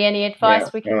not really any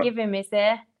advice we can give him, is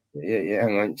there? Yeah,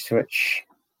 hang on, switch.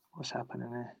 What's happening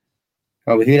there?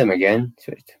 Oh, we hear him again.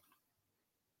 Switch.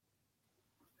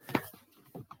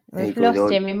 We've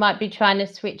lost him. He might be trying to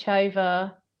switch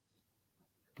over.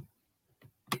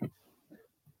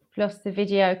 Lost the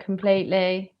video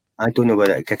completely. I don't know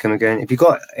whether to kick him again. If you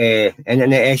got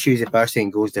internet issues, the first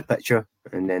thing goes the picture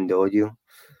and then the audio.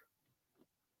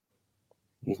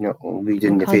 He's not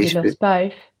reading the Facebook. Lost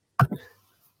both.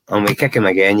 And we kick him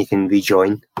again, you can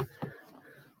rejoin.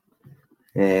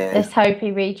 Let's hope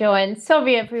he rejoins.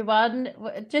 Sorry, everyone.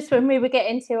 Just when we were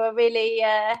getting to a really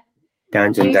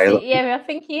Dan's on dial-up. Yeah, I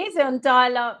think he is on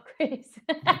dial-up, Chris.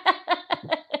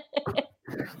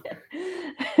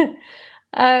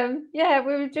 Yeah,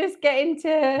 we were just getting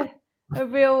to a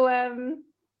real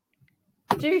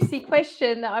juicy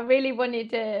question that I really wanted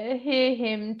to hear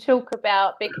him talk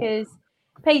about, because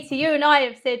Peter, you and I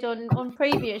have said on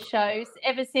previous shows,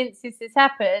 ever since this has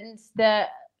happened, that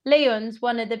Leon's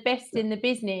one of the best in the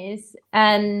business.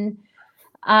 And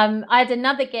I had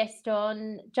another guest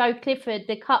on, Joe Clifford,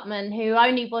 the cutman, who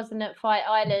only wasn't at Fight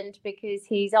Island because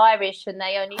he's Irish and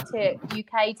they only took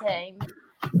UK team.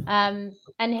 And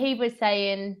he was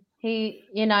saying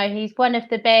he's one of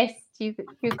the best. You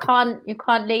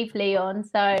can't leave Leon.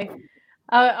 So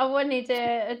I wanted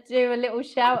to do a little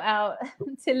shout out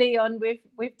to Leon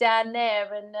with Dan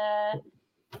there and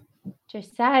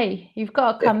just say you've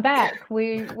got to come back.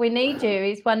 We need you.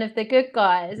 He's one of the good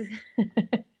guys.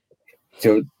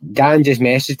 So Dan just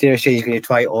messaged her saying he's going to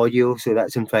try audio, so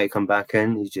that's him trying to come back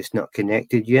in. He's just not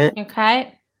connected yet.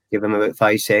 Okay. Give him about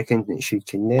 5 seconds and it should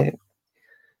connect.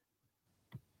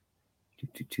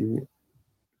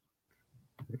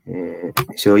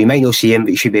 So you might not see him,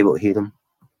 but you should be able to hear him.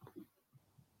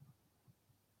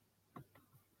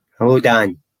 Hello,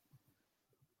 Dan.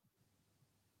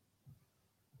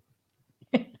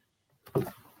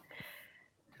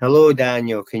 Hello,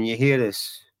 Daniel. Can you hear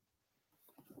us?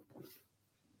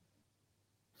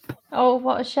 Oh,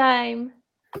 what a shame.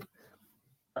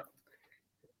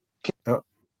 Oh,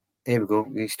 there we go.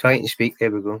 He's trying to speak. There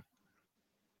we go.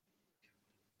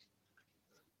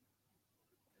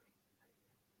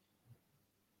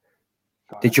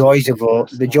 The joys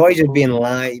of being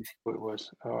live. It was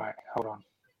all right. Hold on.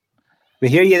 We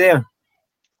hear you there.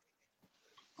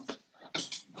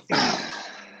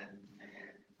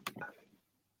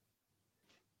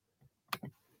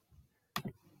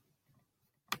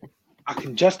 I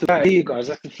can just about hear you guys.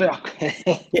 I can feel.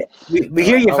 Yeah, we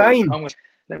hear you fine. I'm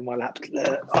let my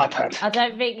iPad. I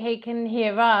don't think he can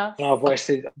hear us. My voice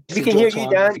is. We can hear you,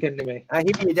 Dan. Can hear me. I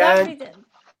hear you, Dan.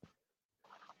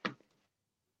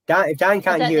 If Dan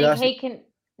can't hear us, he can.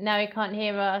 No, he can't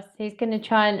hear us. He's going to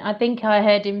try and. I think I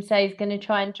heard him say he's going to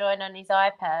try and join on his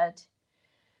iPad.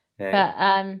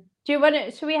 But do you want to?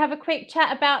 Should we have a quick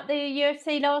chat about the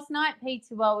UFC last night,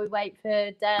 Peter, while we wait for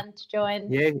Dan to join?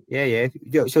 Yeah.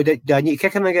 So do I need to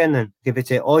kick him again then? If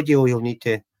it's audio, you'll need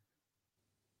to.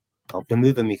 I'll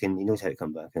remove him. He knows how to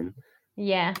come back in.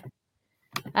 Yeah.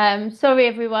 Sorry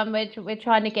everyone. We're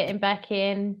trying to get him back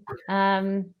in.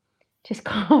 Just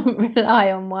can't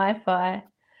rely on Wi-Fi.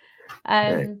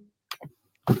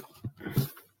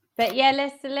 But yeah,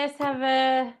 let's have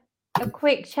a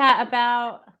quick chat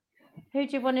about. Who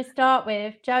do you want to start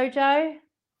with? Jojo?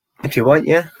 If you want,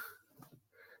 yeah.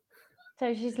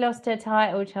 So she's lost her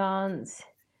title chance.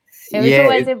 It was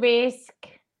always a risk.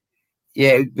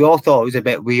 Yeah, we all thought it was a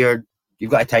bit weird.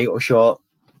 You've got a title shot,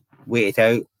 wait it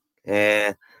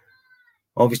out.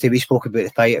 Obviously, we spoke about the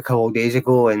fight a couple of days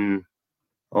ago, and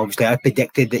obviously I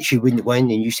predicted that she wouldn't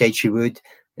win, and you said she would.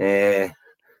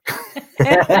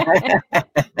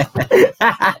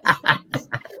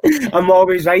 I'm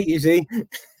always right, you see.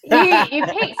 You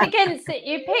picked against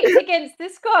the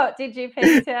Scot, did you,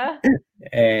 Peter?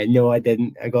 No, I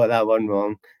didn't. I got that one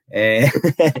wrong. I think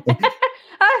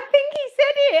he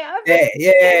said it.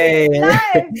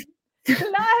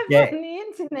 Live on the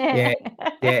internet.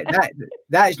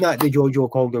 That's not the Jojo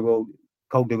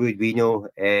Calderwood we know.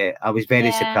 I was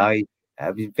very surprised.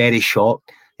 I was very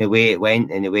shocked the way it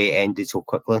went and the way it ended so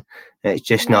quickly. It's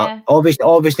just not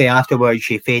obviously afterwards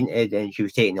she fainted and she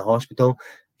was taken to the hospital.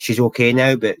 She's okay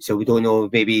now, but so we don't know.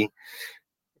 Maybe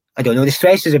I don't know. The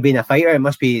stresses of being a fighter. It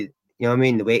must be, you know what I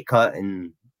mean, the weight cut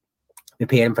and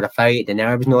preparing for the fight, the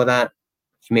nerves and all that.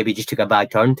 She maybe just took a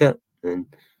bad turn to it, and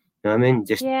you know what I mean.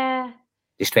 Just the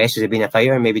stresses of being a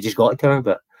fighter maybe just got to her.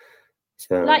 But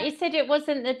so, like you said, it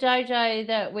wasn't the Jojo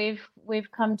that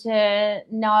we've come to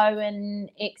know and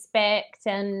expect,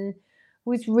 and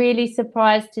was really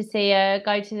surprised to see her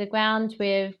go to the ground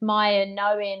with Maya,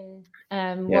 knowing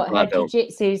what her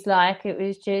jiu-jitsu's like. It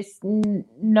was just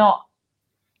not.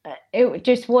 It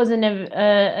just wasn't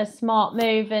a smart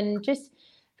move, and just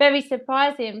very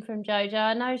surprising from Jojo.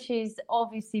 I know she's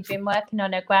obviously been working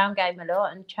on her ground game a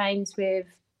lot and trains with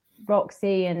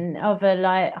Roxy and other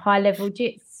like high-level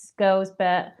jits girls,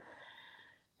 but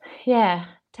yeah,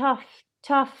 tough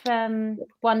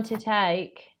one to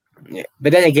take. Yeah,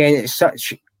 but then again, it's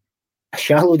such a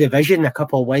shallow division. A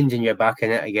couple of wins and you're back in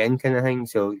it again, kind of thing.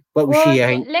 So what was she? I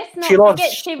think let's not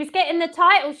forget she was getting the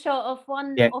title shot off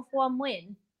one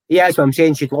win. Yeah, that's what I'm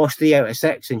saying. She'd lost 3 out of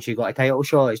 6 and she got a title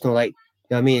shot. It's not like, you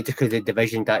know what I mean, just because the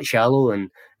division's that shallow.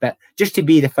 But just to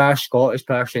be the first Scottish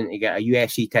person to get a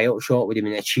UFC title shot would have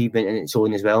been an achievement in its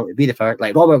own as well. It'd be the first,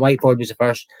 like Robert Whiteford was the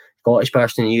first Scottish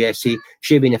person in the UFC.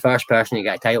 She'd have been the first person to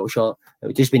get a title shot. It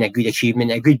would just been a good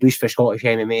achievement, a good boost for Scottish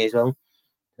MMA as well.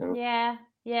 So. Yeah.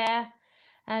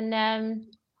 And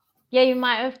you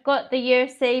might have got the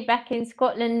UFC back in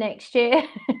Scotland next year.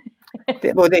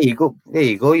 Well, there you go.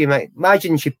 You might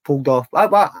imagine she pulled off. I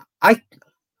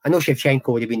know Shevchenko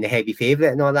would have been the heavy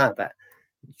favourite and all that, but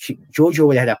Jojo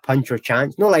would have had a puncher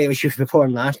chance. Not like she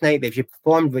performed last night, but if she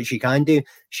performed what she can do,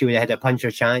 she would have had a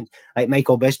puncher chance. Like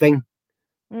Michael Bisping,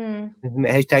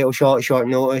 his title shot, short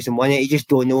notice, and won it. You just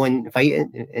don't know in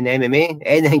fighting in MMA.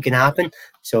 Anything can happen.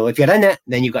 So if you're in it,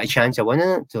 then you've got a chance of winning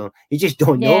it. So you just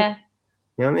don't know.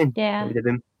 You know what I mean? Yeah. It would have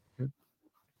been.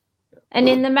 And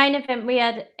in the main event, we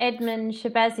had Edmund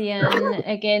Shabazian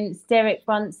against Derek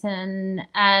Brunson,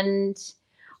 and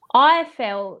I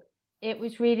felt it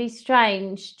was really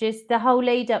strange, just the whole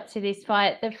lead up to this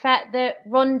fight. The fact that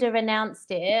Ronda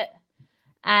announced it,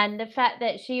 and the fact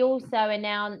that she also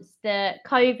announced that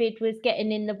COVID was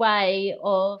getting in the way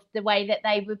of the way that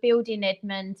they were building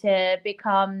Edmund to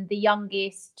become the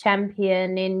youngest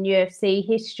champion in UFC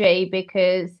history,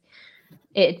 because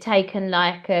it had taken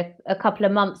like a couple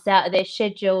of months out of their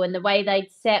schedule, and the way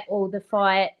they'd set all the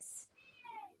fights,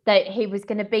 that he was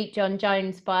going to beat John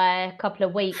Jones by a couple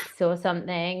of weeks or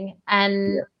something.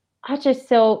 And I just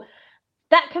thought,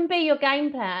 that can be your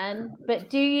game plan, but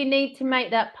do you need to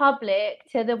make that public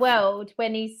to the world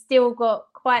when he's still got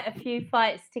quite a few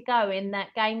fights to go in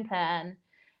that game plan?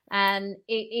 And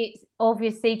it's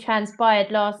obviously transpired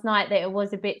last night that it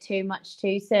was a bit too much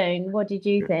too soon. What did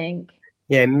you think?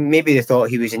 Yeah, maybe they thought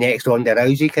he was the next Ronda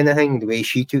Rousey kind of thing, the way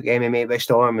she took MMA by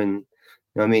storm and, you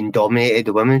know what I mean, dominated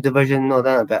the women's division and all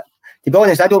that. But to be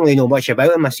honest, I don't really know much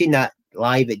about him. I seen that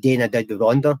live that Dana did with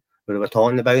Ronda, where they were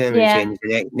talking about him and saying it's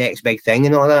the next big thing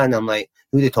and all that. And I'm like,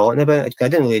 who are they talking about? I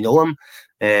didn't really know him.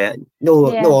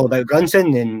 Know all about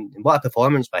Brunson, and what a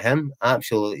performance by him.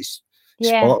 Absolutely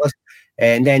spotless.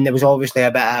 And then there was obviously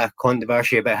a bit of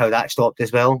controversy about how that stopped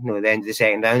as well. You know, at the end of the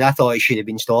second round, I thought it should have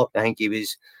been stopped. I think he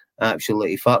was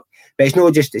absolutely fucked. But it's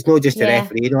not just the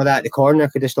referee and all that. The corner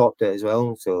could have stopped it as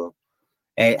well. So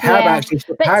Herb actually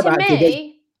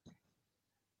did.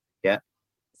 Yeah.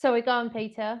 Sorry, go on,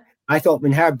 Peter. I thought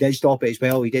when Herb did stop it as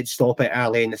well, he did stop it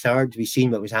early in the third. We seen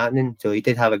what was happening, so he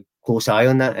did have a close eye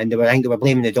on that. And I think they were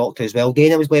blaming the doctor as well.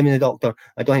 Dana was blaming the doctor.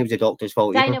 I don't think it was the doctor's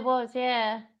fault. Dana either. was,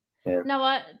 yeah.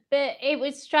 No, but it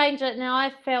was strange. Now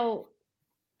I felt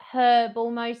Herb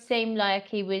almost seemed like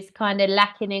he was kind of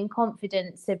lacking in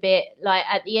confidence a bit. Like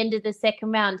at the end of the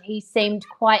second round, he seemed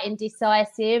quite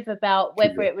indecisive about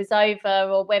whether it was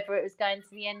over or whether it was going to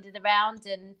the end of the round.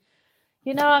 And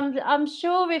you know, I'm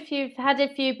sure if you've had a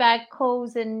few bad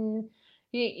calls and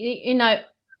you know,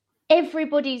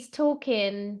 everybody's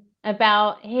talking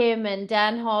about him and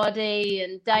Dan Hardy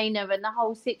and Dana and the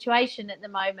whole situation at the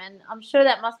moment. I'm sure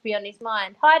that must be on his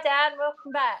mind. Hi, Dan.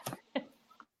 Welcome back.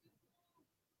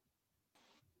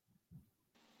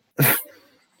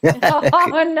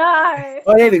 Oh no!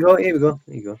 Oh, here we go.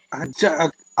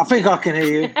 I think I can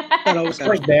hear you.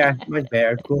 Much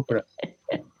better. Go for it.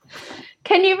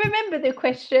 Can you remember the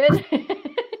question?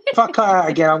 If I cut out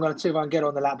again, I'm going to see if I can get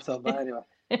on the laptop. But anyway,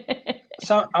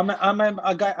 so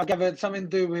I gathered something to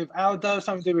do with Aldo,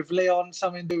 something to do with Leon,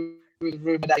 something to do with the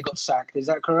rumor that he got sacked. Is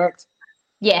that correct?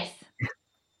 Yes.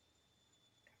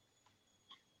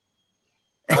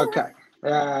 Okay.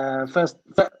 First,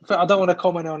 I don't want to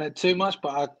comment on it too much,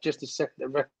 but just to set the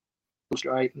record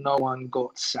straight, no one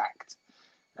got sacked.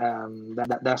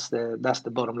 That's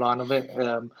the bottom line of it.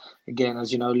 Again,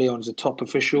 as you know, Leon's a top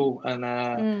official,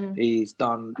 and he's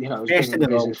done, you know, he's been in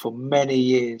business for many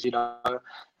years, you know,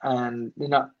 and you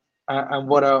know, and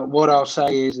what I'll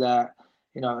say is that,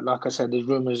 you know, like I said, there's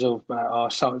rumors of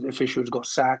some officials got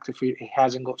sacked. If he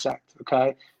hasn't got sacked,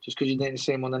 okay, just because you didn't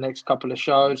see him on the next couple of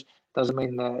shows doesn't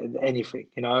mean anything,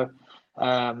 you know.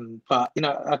 But you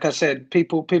know, like I said,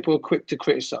 people are quick to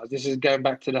criticize. This is going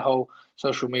back to the whole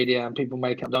social media and people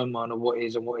making up their own mind of what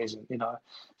is and what isn't, you know.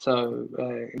 So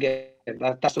again,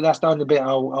 that's the only bit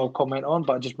I'll comment on.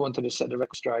 But I just wanted to set the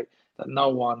record straight that no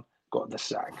one got the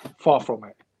sack. Far from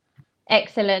it.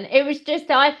 Excellent. It was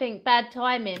just, I think, bad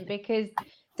timing because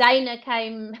Dana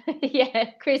came.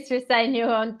 Yeah, Chris was saying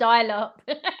you're on dial-up.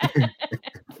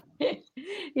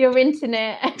 Your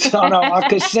internet. I know. I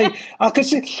could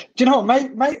see. Do you know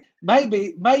what?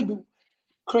 Maybe,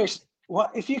 Chris.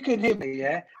 What if you can hear me?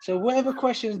 Yeah. So whatever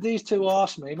questions these two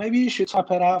ask me, maybe you should type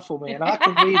it out for me, and I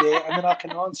can read it, and then I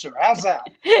can answer it. How's that?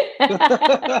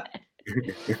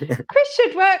 Chris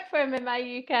should work for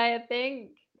MMA UK, I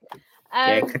think.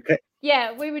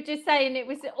 Yeah, we were just saying it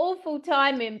was awful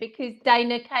timing because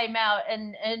Dana came out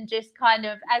and just kind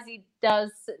of, as he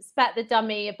does, spat the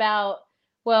dummy about,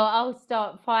 well, I'll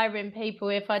start firing people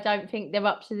if I don't think they're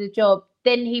up to the job.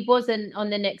 Then he wasn't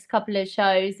on the next couple of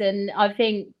shows, and I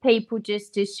think people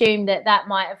just assumed that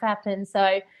might have happened.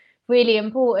 So really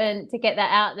important to get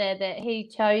that out there that he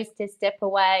chose to step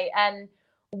away, and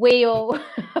we all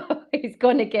he's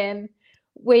gone again.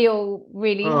 We all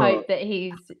really hope that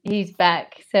he's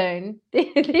back soon.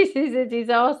 This is a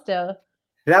disaster.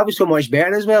 That was so much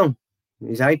better as well.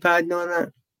 His iPad and all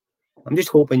that. I'm just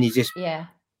hoping he just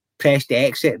pressed the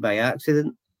exit by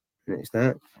accident. And it's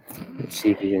that. Let's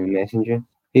see if he's in the messenger.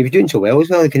 He was doing so well as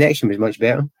well. The connection was much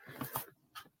better.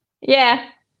 Yeah.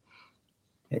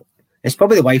 It's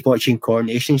probably the wife watching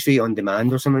Coronation Street on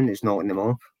demand or something that's knocking them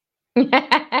off.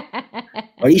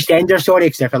 Or EastEnders, sorry,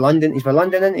 because he's for London,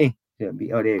 isn't he?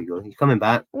 Oh, there you go. He's coming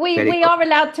back. We are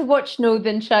allowed to watch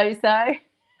Northern shows, though.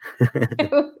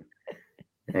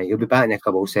 You'll be back in a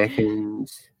couple of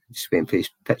seconds. Just waiting for his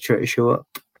picture to show up.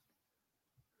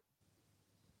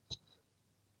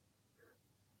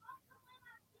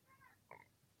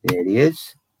 There he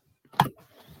is.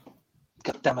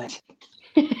 God damn it.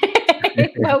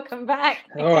 Welcome back.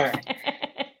 All right.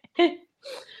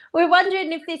 We're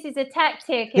wondering if this is a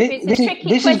tactic, if it's a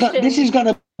tricky question. This is going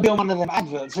to be on one of them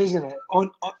adverts, isn't it? This is going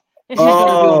to be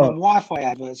on them Wi-Fi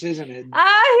adverts, isn't it?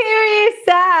 Oh, here he is,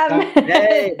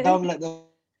 Sam. Don't let the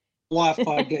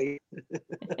Wi-Fi get you.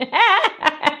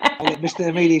 Mr.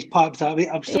 Ameli's piped up.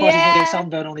 I'm surprised he's not getting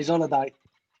sunburn on his holiday.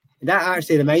 That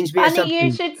actually reminds me of something.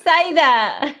 You should say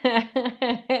that.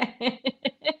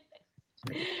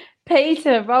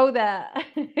 Peter, roll that.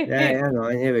 Yeah, hang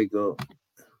on. Here we go.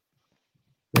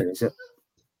 Where is it?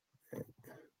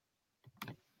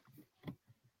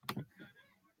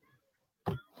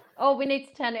 Oh, we need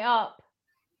to turn it up.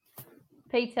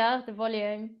 Peter, the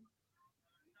volume.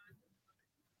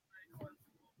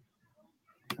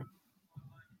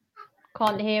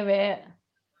 Can't hear it.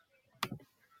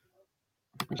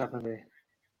 What's happened there?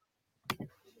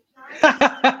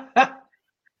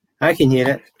 I can hear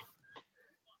it.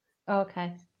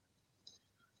 Okay.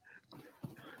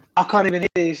 I can't even hear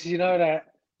this, you know that.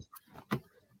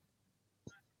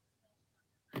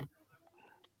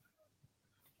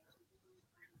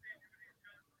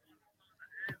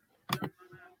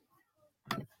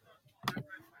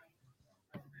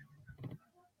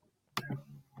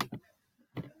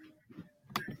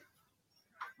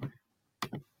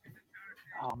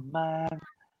 Oh man.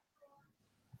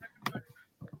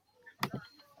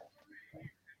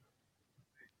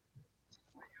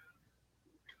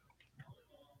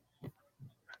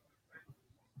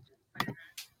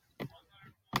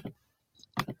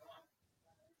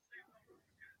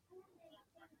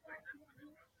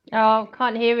 Oh,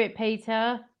 can't hear it,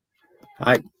 Peter.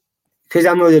 Because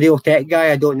I'm not the real tech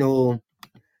guy, I don't know.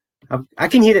 I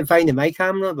can hear it fine in my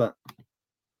camera, but...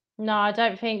 No, I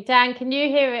don't think. Dan, can you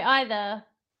hear it either?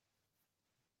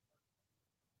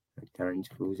 Dan's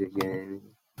close again.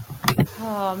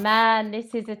 Oh, man,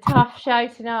 this is a tough show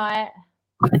tonight.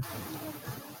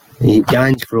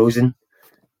 Dan's frozen.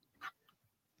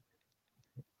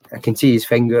 I can see his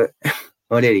finger.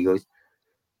 Oh, there he goes.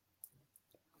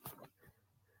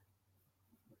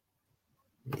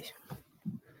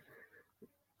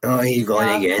 Oh, he's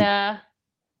gone again.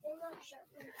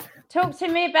 Talk to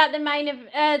me about the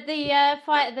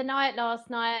fight of the night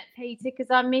last night, Peter, because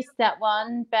I missed that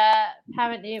one. But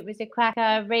apparently, it was a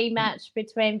cracker rematch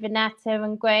between Vannata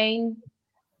and Green.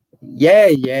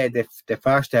 Yeah. The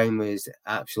first time was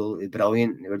absolutely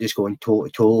brilliant. They were just going toe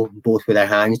to toe, both with their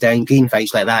hands down. Green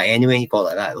fights like that anyway. He fought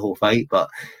like that the whole fight,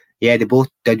 but. Yeah, they both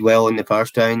did well in the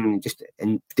first round.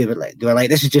 And they were like,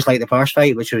 this is just like the first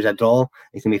fight, which was a draw.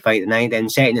 It can be fight the night. Then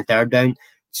second and third round,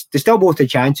 they still both had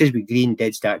chances, but Green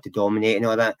did start to dominate and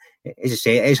all that. As I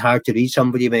say, it is hard to read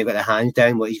somebody when you've got their hands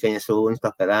down, what he's going to throw and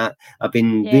stuff like that. I've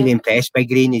been really impressed by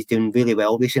Green. He's doing really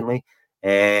well recently.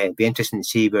 It'd be interesting to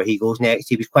see where he goes next.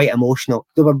 He was quite emotional.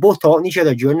 They were both talking to each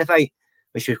other during the fight,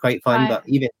 which was quite fun.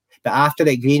 Right. But after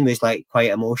that, Green was like quite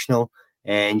emotional.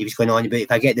 And he was going on about,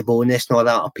 if I get the bonus and all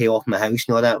that, I'll pay off my house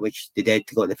and all that, which they did.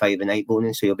 Got the fight of the night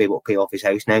bonus, so he'll be able to pay off his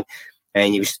house now.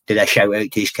 And he did a shout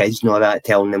out to his kids and all that,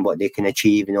 telling them what they can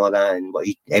achieve and all that, and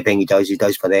everything he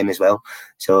does for them as well.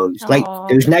 So it's like,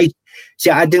 it was nice.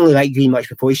 See, I didn't really like Green much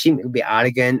before. He seemed to be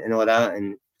arrogant and all that,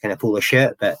 and kind of full of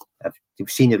shit. But I've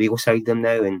seen the real side of them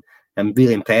now, and I'm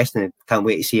really impressed, and I can't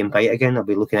wait to see him fight again. I'll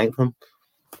be looking out for him.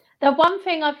 The one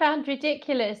thing I found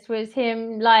ridiculous was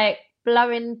him like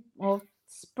blowing or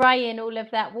spraying all of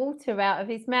that water out of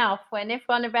his mouth when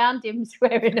everyone around him's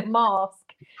wearing a mask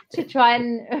to try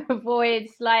and avoid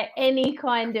like any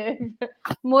kind of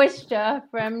moisture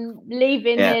from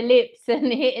leaving their lips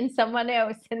and hitting someone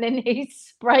else, and then he's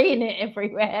spraying it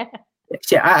everywhere.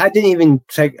 See, I didn't even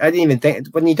think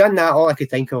when he done that. All I could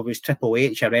think of was Triple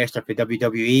H, a wrestler for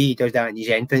WWE. He does that in his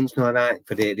entrance and all that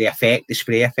for the effect, the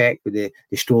spray effect with the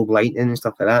strobe lighting and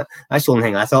stuff like that. That's the only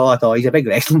thing I thought. I thought he's a big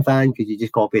wrestling fan because you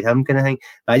just copied him kind of thing.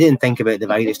 But I didn't think about the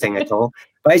virus thing at all.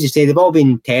 But as you say, they've all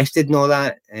been tested and all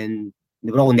that, and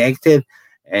they were all negative,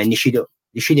 and you shouldn't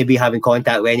be having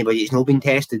contact with anybody that's not been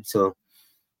tested. So.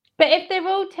 But if they're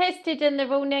all tested and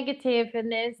they're all negative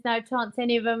and there's no chance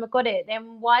any of them have got it,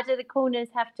 then why do the corners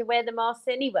have to wear the masks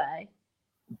anyway?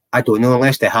 I don't know,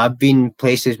 unless there have been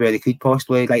places where they could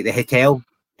possibly, like the hotel,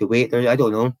 the waiters, I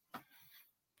don't know.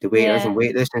 the waiters and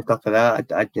waitress and stuff like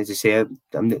that. As I say,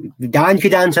 Dan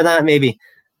could answer that maybe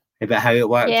about how it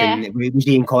worked and was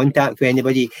he in contact with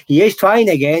anybody. He is trying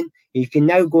again. He can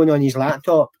now go on his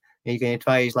laptop. He's going to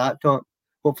try his laptop.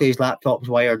 Hopefully his laptop's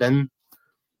wired in.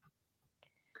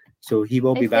 So he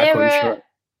will be back on short.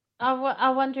 I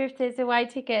wonder if there's a way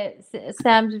to get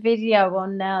Sam's video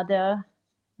on now, though.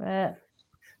 Do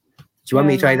you want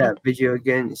me to try that video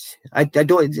again? I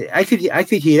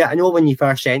could hear it. I know when you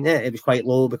first sent it, it was quite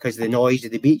low because of the noise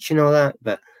of the beach and all that.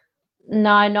 But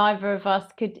no, neither of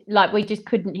us could. Like, we just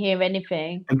couldn't hear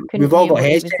anything. We've all got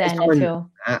headsets on,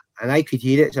 and I could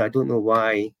hear it, so I don't know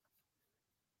why.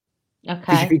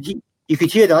 Okay. You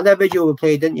could hear the other video we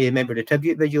played, didn't you? Remember the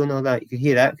tribute video and all that? You could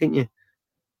hear that, couldn't you?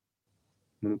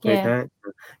 That.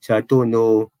 So I don't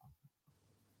know.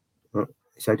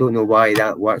 So I don't know why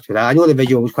that worked with that. I know the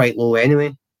video was quite low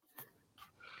anyway.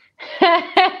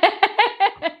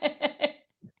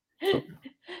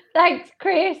 Thanks,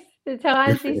 Chris. The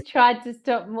times he's tried to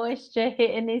stop moisture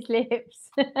hitting his lips.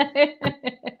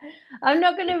 I'm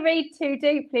not going to read too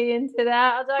deeply into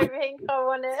that. I don't think I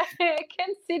want to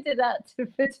consider that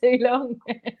for too long.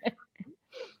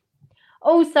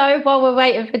 Also, while we're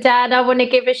waiting for Dan, I want to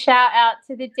give a shout out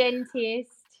to the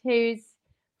dentist who's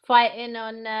fighting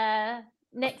on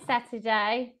next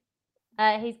Saturday.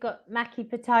 He's got Maki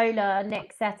Patola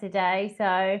next Saturday.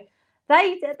 So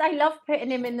they love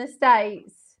putting him in the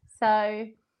States. So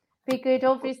be good.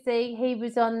 Obviously, he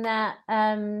was on that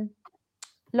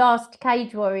last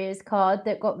Cage Warriors card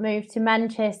that got moved to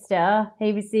Manchester.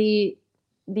 He was the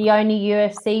only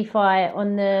UFC fight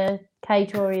on the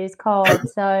Cage Warriors card.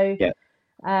 So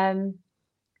that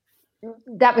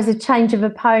was a change of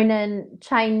opponent,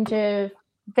 change of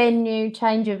venue,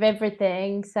 change of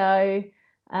everything. So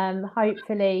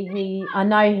hopefully I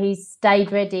know he's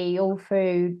stayed ready all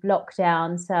through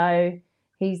lockdown. So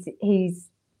he's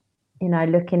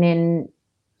looking in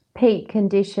peak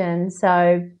condition.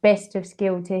 So best of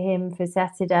skill to him for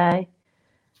Saturday.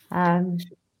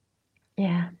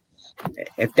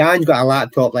 If Dan's got a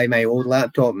laptop like my old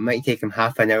laptop, it might take him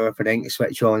half an hour for him to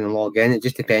switch on and log in. It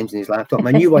just depends on his laptop.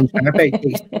 My new one's perfect.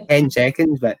 It takes 10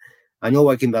 seconds, but I know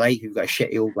what it can be like if you've got a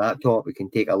shitty old laptop. It can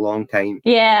take a long time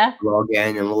to log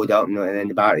in and load up, and then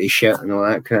the battery's shit and all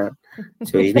that crap.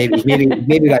 So he's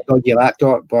maybe got a dodgy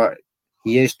laptop, but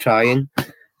he is trying.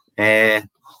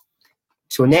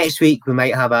 So next week we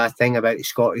might have a thing about the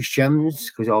Scottish gyms,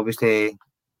 because obviously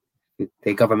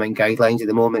the government guidelines at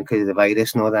the moment, because of the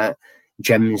virus and all that,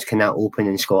 gyms cannot open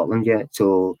in Scotland yet.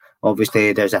 So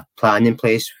obviously there's a plan in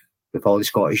place with all the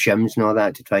Scottish gyms and all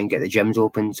that to try and get the gyms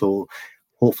open. So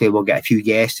hopefully we'll get a few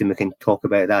guests and we can talk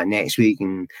about that next week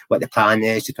and what the plan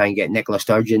is to try and get Nicola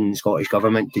Sturgeon and the Scottish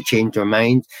government to change their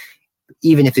mind.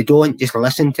 Even if they don't, just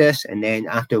listen to us, and then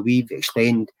after we've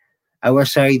explained our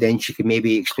side, then she can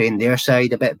maybe explain their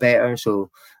side a bit better. So,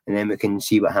 and then we can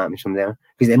see what happens from there.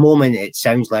 Because at the moment, it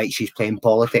sounds like she's playing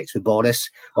politics with Boris.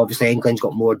 Obviously, England's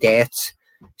got more deaths.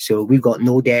 So we've got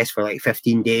no deaths for like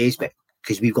 15 days, but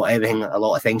because we've got everything, a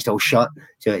lot of things still shut.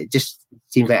 So it just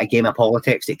seems like a game of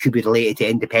politics that could be related to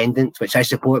independence, which I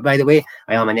support, by the way.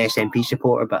 I am an SNP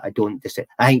supporter, but I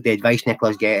think the advice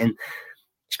Nicola's getting,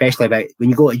 especially about when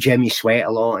you go to the gym, you sweat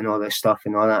a lot and all this stuff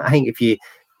and all that. I think if you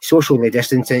socially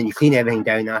distancing, you clean everything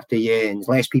down after you, and there's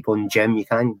less people in the gym, you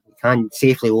can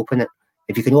safely open it.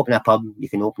 If you can open a pub, you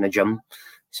can open a gym.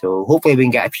 So hopefully we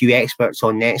can get a few experts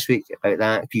on next week about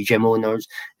that, a few gym owners,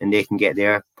 and they can get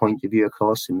their point of view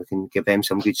across, and we can give them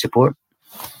some good support.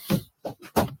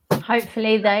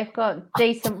 Hopefully they've got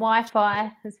decent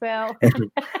Wi-Fi as well.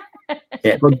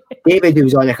 Yeah, well, David, who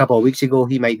was on a couple of weeks ago,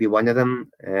 he might be one of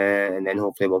them, and then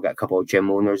hopefully we'll get a couple of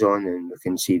gym owners on and we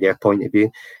can see their point of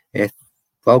view.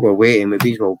 While we're waiting,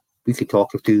 maybe we could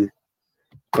talk to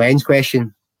Glenn's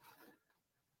question.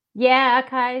 Yeah,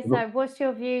 okay. So what's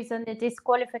your views on the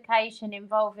disqualification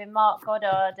involving Mark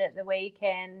Goddard at the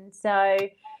weekend? So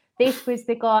this was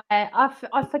the guy,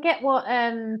 I forget what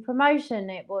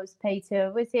promotion it was,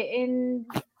 Peter. Was it in,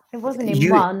 it wasn't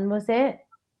in one, was it?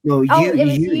 No, it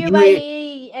was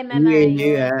UAE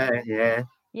MMA. Yeah.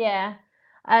 Yeah.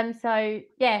 So,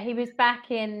 yeah, he was back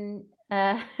in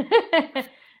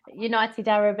United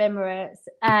Arab Emirates,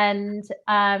 and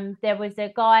there was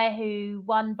a guy who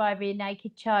won by rear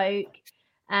naked choke,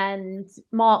 and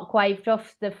Mark waved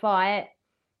off the fight,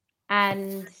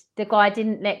 and the guy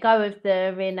didn't let go of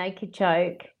the rear naked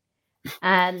choke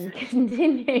and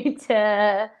continued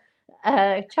to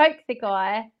choke the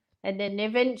guy. And then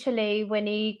eventually when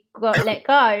he got let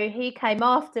go, he came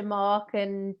after Mark,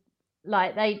 and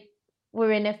like they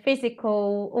were in a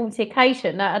physical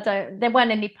altercation. There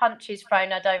weren't any punches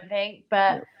thrown, I don't think,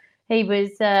 but he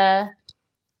was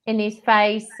in his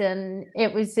face, and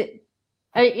it was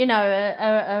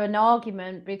an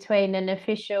argument between an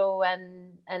official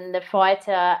and the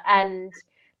fighter, and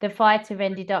the fighter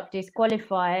ended up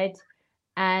disqualified.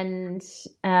 And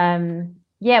I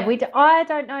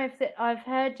don't know if I've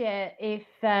heard yet if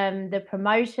the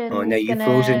promotion is going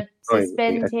to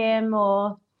suspend him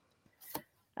or.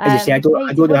 As I say, I don't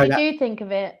know what how did you think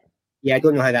of it? Yeah, I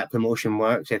don't know how that promotion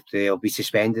works, if they'll be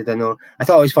suspended or not. I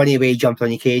thought it was funny the way he jumped on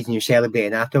the cage and you're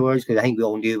celebrating afterwards, because I think we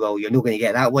all knew, well, you're not going to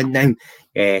get that one now.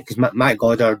 Because Matt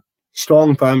Goddard,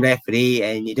 strong, firm referee,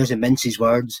 and he doesn't mince his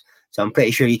words. So I'm pretty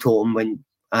sure he told him when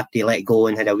after he let go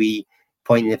and had a wee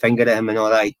pointing the finger at him and all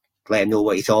that, let him know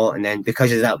what he thought. And then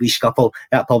because of that wee scuffle,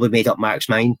 that probably made up Mark's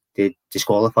mind to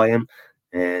disqualify him.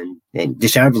 And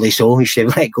deservedly so. He should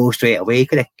have let go straight away.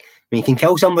 I mean, you can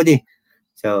kill somebody.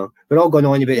 So we're all going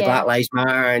on about the Black Lives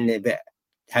Matter and about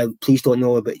how police don't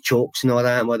know about chokes and all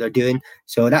that and what they're doing.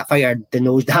 So that fighter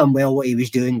knows damn well what he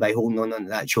was doing by holding on to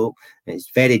that choke.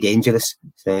 It's very dangerous.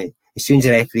 So as soon as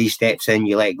the referee steps in,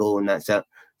 you let go and that's it.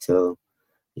 So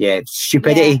yeah,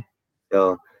 stupidity.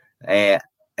 So as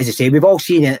I say, we've all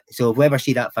seen it. So if we ever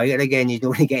see that fighter again, he's not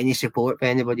going to get any support from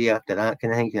anybody after that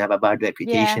kind of thing. He can have a bad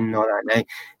reputation and all that now.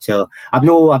 So I've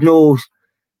not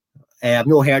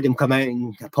heard him come out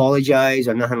and apologise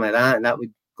or nothing like that. That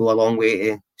would go a long way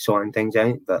to sorting things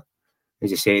out. But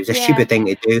as I say, it was a stupid thing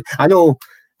to do. I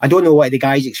don't know what the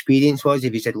guy's experience was,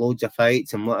 if he's had loads of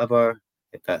fights and whatever.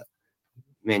 But, I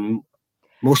mean,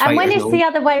 most fighters when it's know. the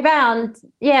other way around,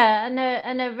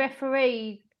 and a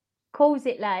referee calls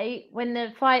it late when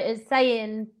the fighter's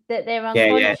saying that they're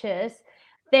unconscious,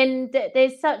 then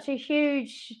there's such a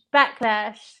huge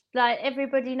backlash. Like,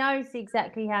 everybody knows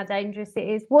exactly how dangerous it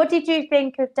is. What did you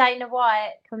think of Dana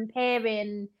White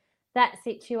comparing that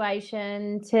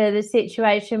situation to the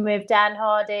situation with Dan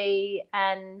Hardy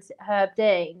and Herb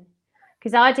Dean?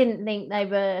 Because I didn't think they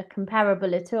were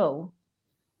comparable at all.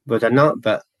 But they're not.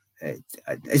 But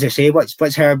as I say,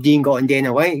 what's Herb Dean got on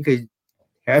Dana White? Because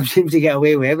Herb seems to get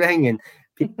away with everything. And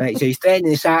so he's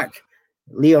threatening to sack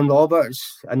Leon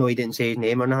Roberts. I know he didn't say his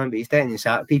name or nothing, but he's threatening to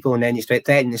sack people, and then he's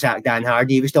threatening to sack Dan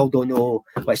Hardy. We still don't know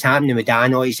what's happening with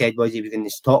Dan. All he said was he was going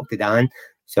to talk to Dan.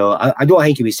 So I don't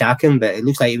think he was sacking, but it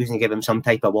looks like he was going to give him some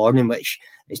type of warning, which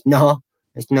it's no.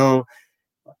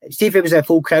 See, if it was a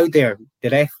full crowd there,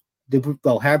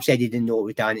 Herb said he didn't know it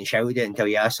was Dan and shouted it until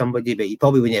he asked somebody, but he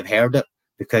probably wouldn't have heard it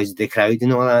because of the crowd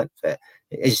and all that. But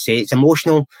as I say, it's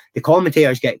emotional. The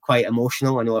commentators get quite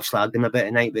emotional. I know I've slagged them a bit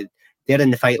tonight, but they're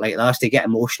in the fight like this, they get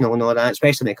emotional and all that,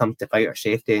 especially when it comes to fighter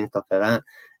safety and stuff like that.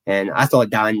 And I thought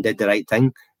Dan did the right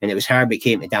thing. And it was Herb that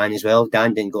came to Dan as well.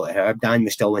 Dan didn't go to Herb. Dan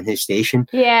was still in his station.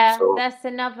 Yeah, so that's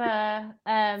another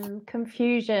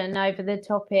confusion over the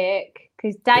topic.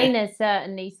 Because Dana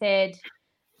certainly said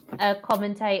a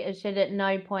commentator should at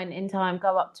no point in time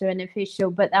go up to an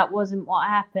official, but that wasn't what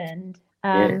happened.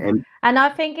 And I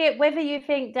think whether you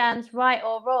think Dan's right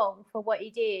or wrong for what he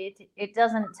did, it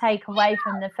doesn't take away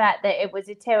from the fact that it was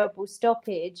a terrible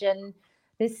stoppage. And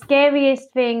the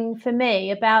scariest thing for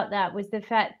me about that was the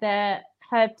fact that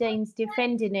Herb Dean's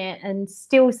defending it and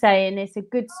still saying it's a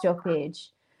good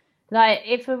stoppage. Like,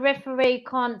 if a referee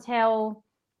can't tell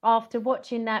after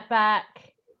watching that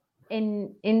back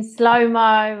in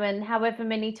slow-mo and however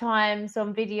many times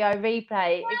on video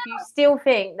replay, if you still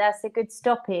think that's a good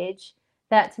stoppage,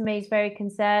 that to me is very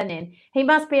concerning. He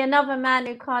must be another man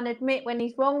who can't admit when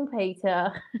he's wrong,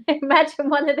 Peter. Imagine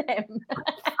one of them.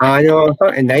 I know,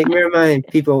 fucking nightmare, man.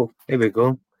 People, there we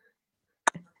go.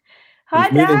 Hi,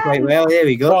 he's moving quite well. There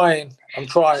we go. I'm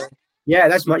trying. Yeah,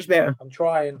 that's much better. I'm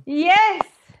trying. Yes.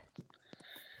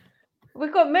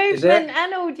 We've got movement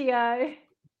and audio.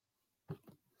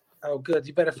 Oh, good.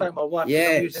 You better thank my wife.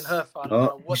 Yeah. I'm using her phone.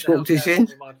 Oh, you spoke too soon.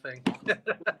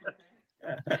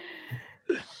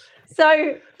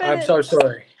 So I'm so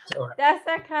sorry. That's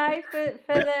okay. For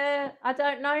the I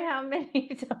don't know how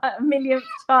many millionth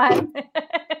time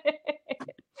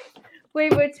we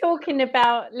were talking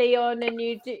about Leon, and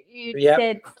you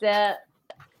said that.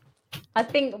 I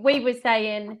think we were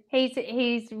saying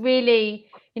he's really,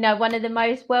 one of the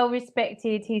most well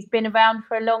respected. He's been around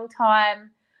for a long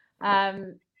time.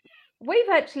 We've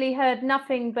actually heard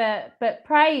nothing but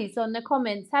praise on the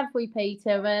comments, have we,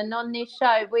 Peter? And on this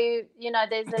show,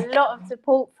 there's a lot of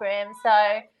support for him.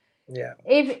 So yeah,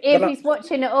 if he's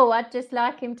watching it all, I'd just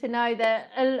like him to know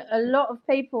that a lot of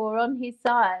people are on his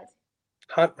side.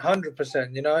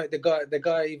 100%. The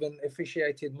guy even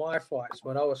officiated my fights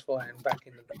when I was fighting back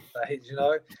in the days.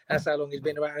 That's how long he's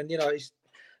been around. And it's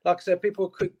like I said, people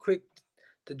are quick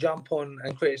to jump on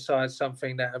and criticize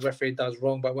something that a referee does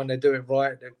wrong, but when they do it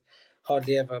right,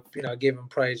 hardly ever, give him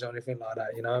praise or anything like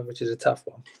that, which is a tough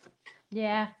one.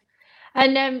 Yeah.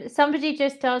 And somebody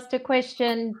just asked a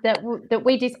question that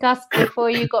we discussed before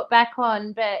you got back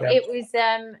on, but it was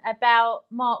about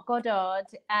Mark Goddard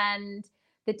and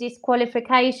the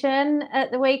disqualification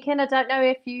at the weekend. I don't know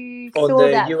if you saw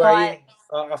that UAE fight.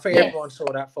 I think everyone saw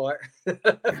that fight.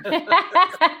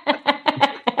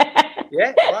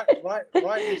 Yeah,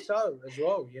 rightly so as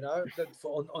well.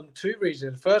 On two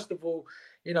reasons. First of all,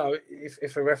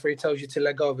 if a referee tells you to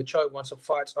let go of a choke once a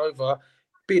fight's over,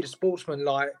 be the sportsman,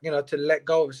 to let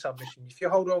go of a submission. If you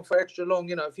hold on for extra long,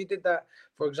 if you did that,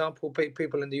 for example,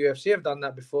 people in the UFC have done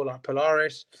that before, like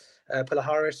Polaris,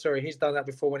 he's done that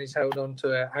before when he's held on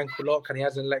to an ankle lock and he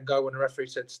hasn't let go when the referee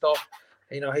said stop.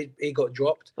 He got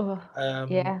dropped.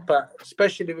 But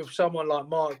especially with someone like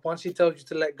Mark, once he tells you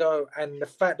to let go, and the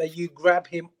fact that you grab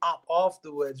him up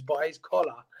afterwards by his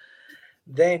collar,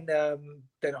 then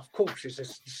of course it's a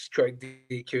straight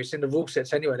DQ. It's in the rule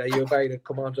sets anyway that you obey the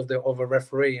commands of a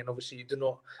referee, and obviously you do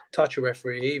not touch a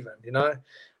referee even.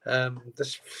 I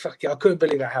couldn't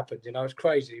believe that happened. It's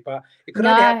crazy, but it could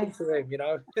only happen to him.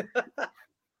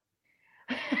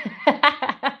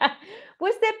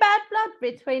 Was there bad blood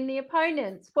between the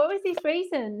opponents? What was his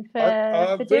reason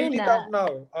for doing that?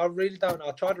 I really don't know.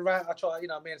 I tried,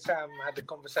 me and Sam had the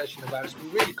conversation about this.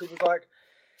 We really could.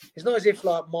 It's not as if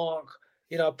like Mark,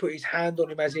 put his hand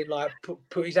on him, as in like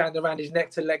put his hand around his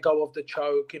neck to let go of the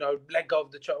choke, let go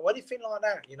of the choke, or anything like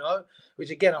that,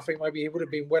 Which again, I think maybe he would have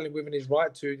been well within his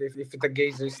right to if the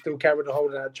geezer is still carrying the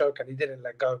hold of that choke and he didn't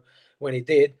let go when he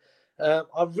did.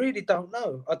 I really don't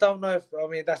know. I don't know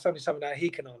if that's only something that he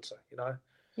can answer,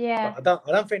 Yeah. But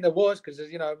I don't think there was, because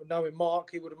knowing Mark,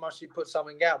 he would have mostly put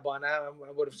something out by now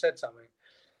and would have said something.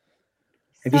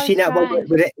 Have you seen that one? Have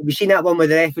you seen that one where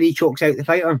the referee chokes out the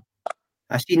fighter?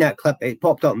 I seen that clip. It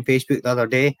popped up on Facebook the other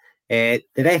day. The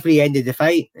referee ended the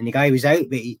fight and the guy was out,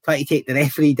 but he tried to take the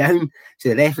referee down. So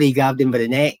the referee grabbed him by the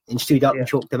neck and stood up and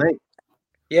choked him out.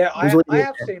 Yeah, I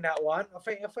have seen that one. I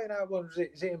think that one is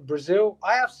it in Brazil.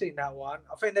 I have seen that one.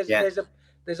 I think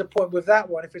there's a point with that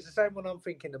one. If it's the same one I'm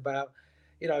thinking about,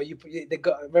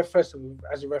 first of all,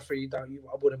 as a referee, I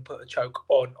wouldn't put a choke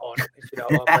on, if you know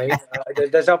what I mean.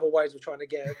 There's other ways of trying to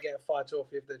get a fight off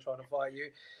if they're trying to fight you.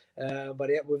 But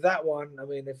with that one, I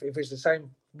mean, if it's the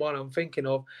same one I'm thinking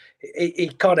of, he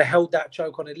kind of held that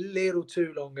choke on a little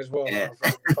too long as well. Yeah.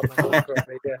 If I remember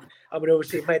correctly. Yeah. I mean,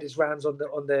 obviously, it made its rounds on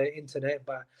the internet,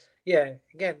 but yeah,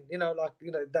 again,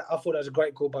 that, I thought that was a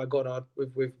great call by Goddard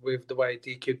with the way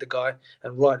he DQ'd the guy,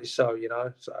 and rightly so,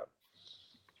 So.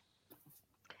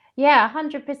 Yeah,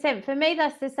 100%. For me,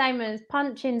 that's the same as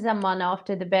punching someone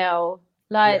after the bell.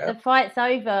 Like the fight's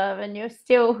over and you're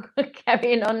still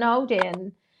carrying on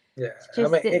holding. Yeah, it's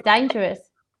just dangerous.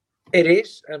 It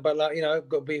is, but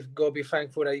got to be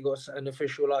thankful that you got an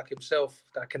official like himself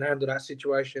that can handle that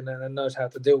situation and knows how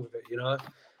to deal with it.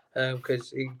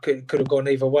 Because it could have gone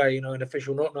either way. An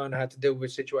official not knowing how to deal with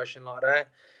a situation like that.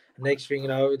 Next thing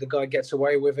the guy gets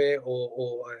away with it,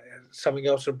 or something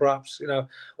else abrupts.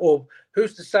 Or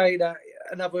who's to say that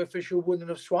another official wouldn't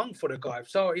have swung for the guy?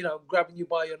 So grabbing you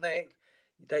by your neck,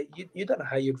 that you don't know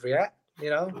how you'd react.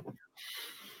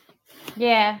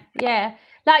 Yeah.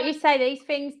 Like you say, these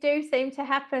things do seem to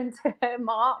happen to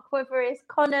Mark, whether it's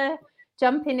Conor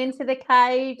jumping into the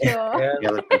cage or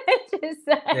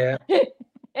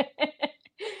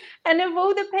And of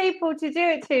all the people to do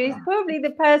it to, he's probably the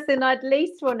person I'd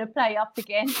least want to play up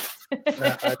against.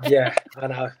 Yeah, I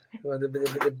know. Well,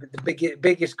 the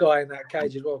biggest guy in that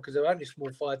cage as well, because they're only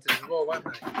small fighters as well, weren't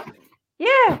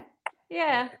they?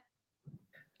 Yeah.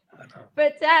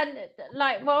 But Dan,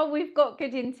 while we've got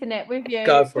good internet with you,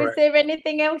 was there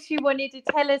anything else you wanted to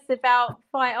tell us about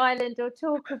Fight Island or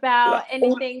talk about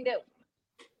anything that?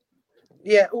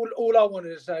 Yeah, all I wanted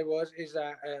to say is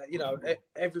that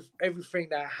everything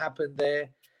that happened there,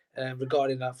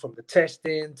 regarding that, from the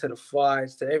testing to the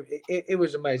fights to it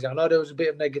was amazing. I know there was a bit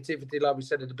of negativity, like we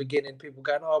said at the beginning, people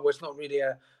going, "Oh, well, it's not really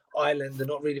an island. They're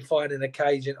not really fighting in a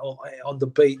cage on the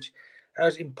beach." That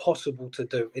was impossible to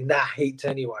do in that heat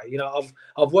anyway.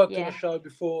 I've worked on a show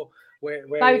before where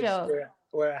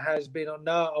it has been on.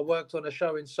 No, I worked on a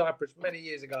show in Cyprus many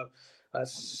years ago,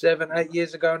 7-8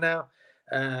 years ago now.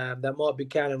 That might be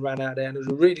Cannon ran out there, and it was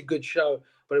a really good show.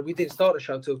 But we didn't start the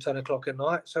show till 10 o'clock at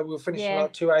night, so we were finishing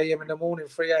like 2 a.m. in the morning,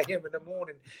 3 a.m. in the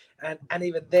morning, and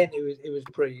even then it was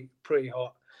pretty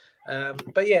hot.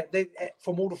 But yeah,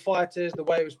 from all the fighters, the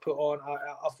way it was put on,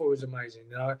 I thought it was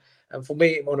amazing, And for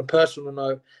me, on a personal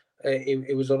note,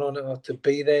 it was an honor to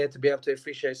be there, to be able to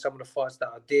officiate some of the fights that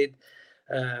I did.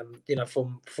 You know,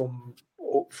 from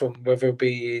whether it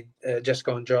be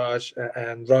Jessica Andrade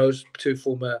and Rose, two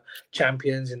former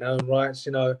champions in their own rights,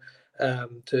 you know,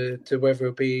 to whether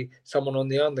it be someone on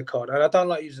the undercard. And I don't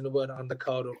like using the word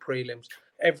undercard or prelims.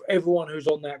 Everyone who's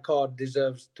on that card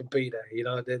deserves to be there. You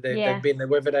know, they've been there.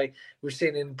 Whether we've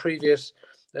seen in previous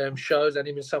shows and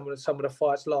even some of the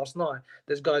fights last night.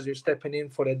 There's guys who are stepping in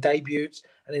for their debuts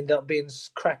and end up being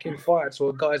cracking fights,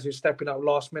 or guys who are stepping up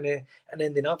last minute and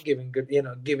ending up giving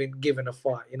a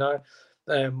fight. You know,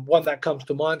 one that comes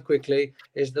to mind quickly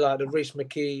is the Rhys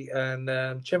McKee and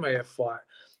Chimaev fight.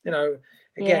 You know,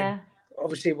 again.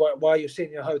 Obviously, while you're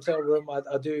sitting in your hotel room,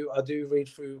 I do read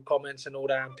through comments and all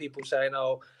that, and people saying,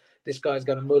 "Oh, this guy's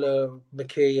going to Muller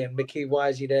McKee, and McKee, why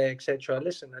is he there, etc."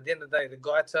 Listen, at the end of the day, the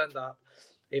guy turned up,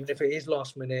 even if it is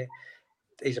last minute.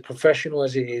 He's a professional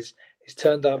as he is. He's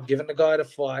turned up, given the guy the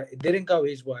fight. It didn't go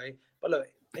his way, but look,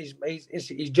 his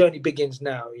journey begins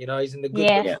now. You know, he's in the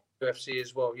good UFC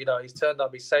as well. You know, he's turned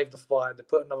up, he saved the fight. They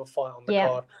put another fight on the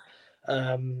card.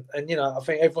 And you know, I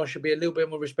think everyone should be a little bit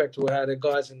more respectful how the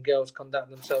guys and girls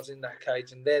conduct themselves in that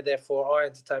cage, and they're there for our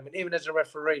entertainment. Even as a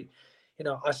referee, you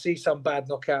know, I see some bad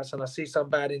knockouts and I see some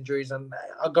bad injuries, and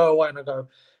I go away and I go,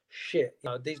 shit, you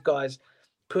know, these guys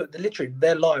put literally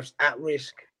their lives at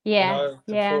risk.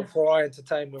 For our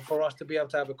entertainment, for us to be able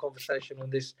to have a conversation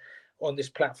on this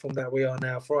platform that we are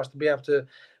now, for us to be able to,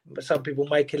 some people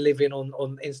make a living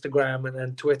on Instagram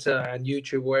and Twitter and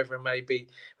YouTube, wherever it may be,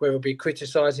 whether it be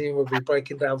criticizing, whether it be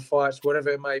breaking down fights, whatever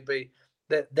it may be,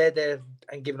 they're there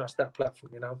and giving us that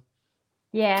platform, you know.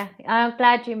 Yeah, I'm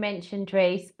glad you mentioned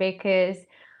Rhys, because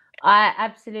I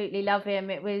absolutely love him.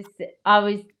 I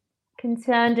was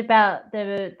concerned about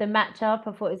the matchup.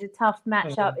 I thought it was a tough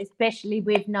matchup, especially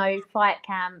with no fight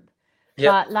camp.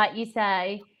 But like you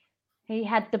say, he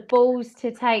had the balls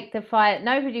to take the fight.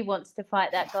 Nobody wants to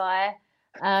fight that guy.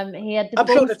 He had the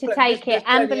balls to take it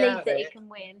and believe that he can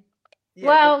win.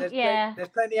 There's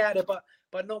plenty out there,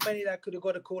 but not many that could have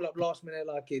got a call up last minute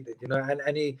like he did, you know.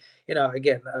 And he, you know,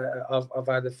 again, I've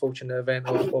had the fortunate event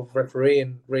of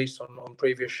refereeing Rhys on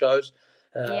previous shows,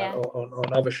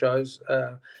 on other shows,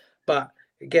 but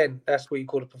again, that's what you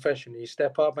call a professional. You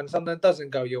step up, and something doesn't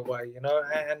go your way, you know.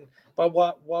 But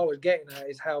what I was getting at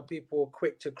is how people are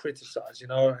quick to criticize, you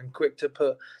know, and quick to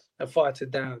put a fighter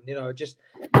down. You know, just,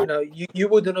 you know, you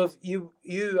wouldn't have, you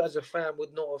as a fan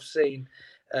would not have seen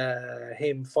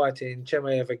him fighting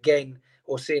Chimaev again,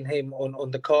 or seeing him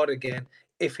on the card again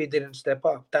if he didn't step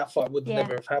up. That fight would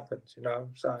never have happened, you know.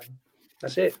 So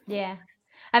that's it. Yeah.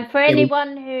 And for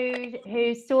anyone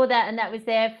who saw that and that was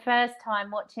their first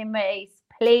time watching Rhys,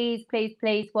 please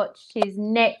watch his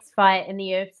next fight in the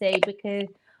UFC, because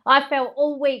I felt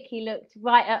all week he looked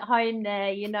right at home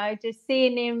there, you know, just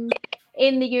seeing him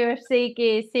in the UFC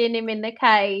gear, seeing him in the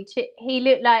cage. He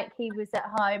looked like he was at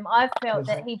home. I've felt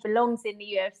that he belongs in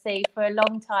the UFC for a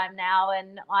long time now,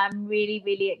 and I'm really,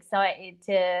 really excited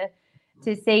to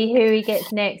see who he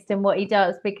gets next and what he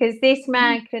does, because this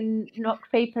man can knock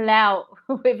people out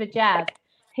with a jab.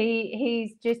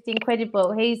 He's just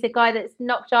incredible. He's the guy that's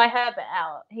knocked Jai Herbert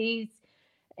out. He's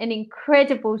an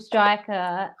incredible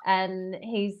striker, and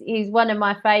he's one of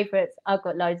my favourites. I've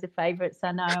got loads of favourites.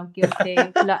 I know I'm guilty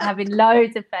of having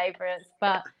loads of favourites,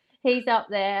 but he's up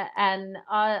there, and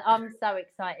I'm so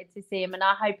excited to see him, and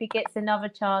I hope he gets another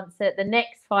chance at the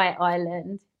next Fight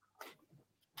Island.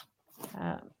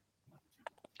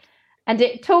 And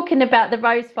talking about the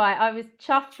Rose fight, I was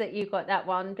chuffed that you got that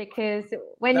one, because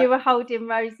when you were holding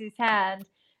Rose's hand,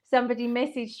 somebody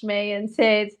messaged me and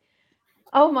said,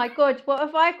 "Oh my God, what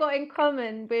have I got in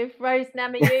common with Rose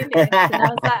Namajunas?" And I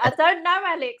was like, "I don't know,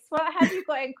 Alex. What have you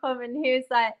got in common?" He was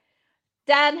like,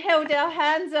 "Dan held our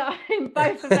hands up in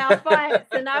both of our fights."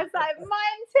 And I was like,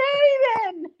 "Mine too,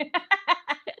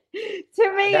 then."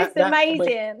 To me, it's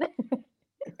amazing.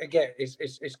 Again,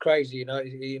 it's crazy, you know.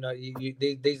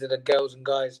 These are the girls and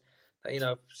guys that, you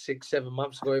know, 6-7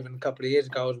 months ago, even a couple of years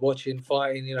ago, I was watching,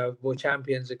 fighting, you know, world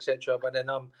champions, etc. But then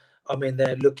I'm in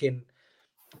there looking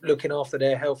after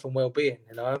their health and well-being,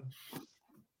 you know.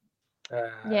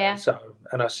 So,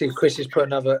 and I see Chris has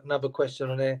put another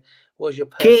question on there. What was your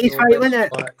personal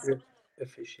best fight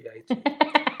officiated?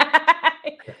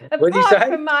 What did you say?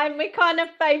 Apart from mine, we can't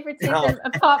have favoritism.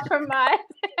 Apart from mine.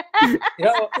 You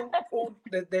know,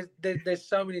 there's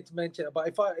so many to mention. But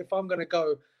if I'm going to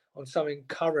go on something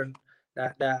current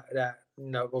that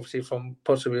you know, obviously from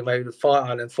possibly maybe the Fight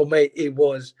Island, for me it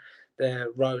was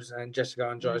the Rose and Jessica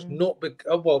Andrade.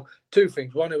 Well, two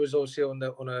things. One, it was obviously on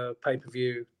a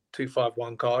pay-per-view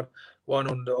 251 card. One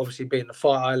on obviously being the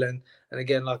Fight Island, and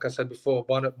again, like I said before,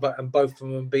 both of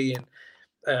them being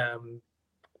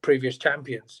previous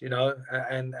champions, you know,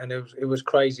 and it was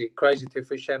crazy to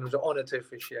officiate. It was an honor to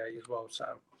officiate as well. So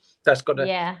that's got to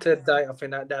date. I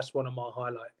think that's one of my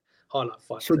highlight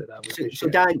fights. So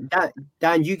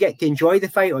Dan, you get to enjoy the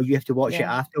fight, or you have to watch it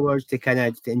afterwards to kind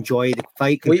of enjoy the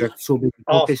fight because you're so busy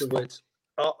focused? Afterwards.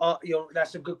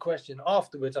 That's a good question.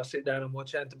 Afterwards, I sit down and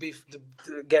watch it.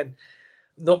 And again,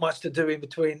 not much to do in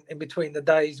between the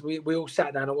days. We all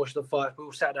sat down and watched the fight. We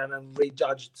all sat down and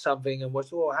rejudged something and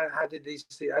watched. Oh, how did these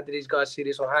guys see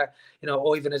this? Or how, you know,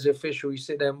 or even as an official, you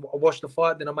sit there and watch the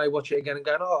fight. Then I may watch it again and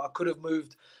go, oh, I could have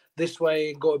moved this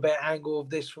way and got a better angle of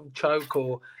this from choke,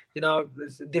 or you know,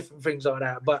 different things like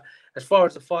that. But as far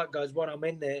as the fight goes, when I'm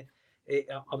in there,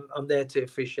 I'm there to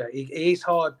officiate. It is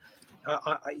hard.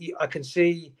 I can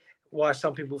see why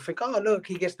some people think, oh, look,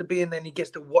 he gets to be in there and he gets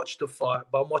to watch the fight,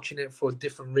 but I'm watching it for a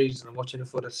different reason. I'm watching it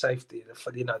for the safety,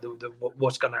 for, you know,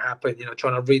 what's going to happen, you know,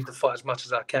 trying to read the fight as much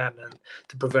as I can and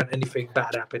to prevent anything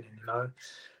bad happening, you know.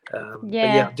 But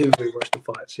yeah, I do rewatch the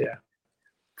fights, yeah.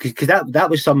 Because that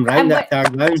was some round, that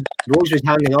third round. Rose was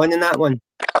hanging on in that one.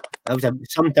 That was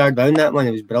some third round, that one.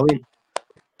 It was brilliant.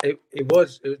 It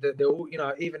was. They all, you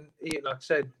know, even like I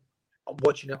said,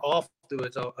 watching it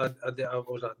afterwards, I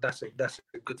was like, that's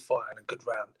a good fight and a good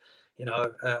round, you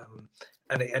know.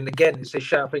 And again, it's a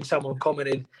shame. I think someone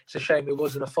commented, it's a shame it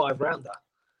wasn't a 5-rounder,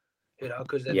 you know,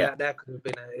 because that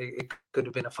could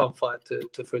have been a fun fight for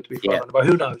it to be 5-rounder. But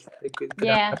who knows? It could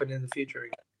happen in the future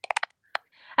again.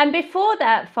 And before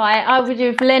that fight, I would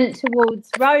have leant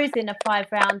towards Rose in a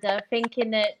 5-rounder,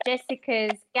 thinking that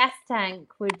Jessica's gas tank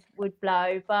would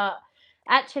blow. But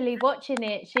actually watching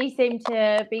it, she seemed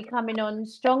to be coming on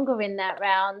stronger in that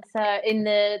round, so in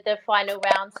the final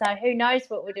round. So who knows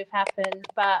what would have happened.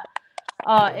 But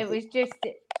it was just,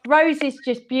 Rose is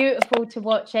just beautiful to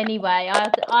watch anyway.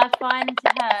 I find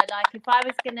her, like, if I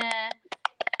was going to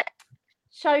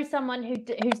show someone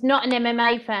who's not an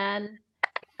MMA fan,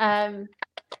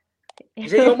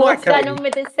 is it your what's going on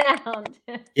with the sound?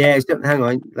 Yeah, hang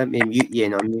on. Let me mute you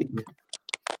and unmute you.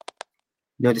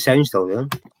 No, the sound's still there.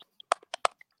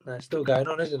 No, it's still going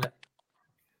on, isn't it?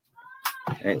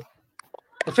 Right.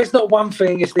 If it's not one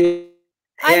thing, it's the...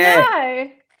 I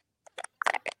know.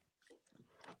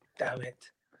 Damn it.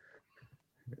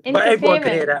 But everyone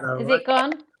can hear that now, Is right? it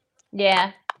gone?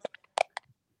 Yeah.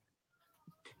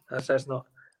 That's not...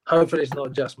 Hopefully it's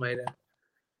not just me then.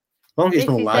 This is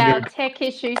our Tech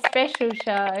Issue special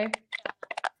show.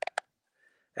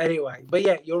 Anyway, but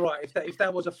yeah, you're right. If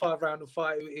that was a 5-round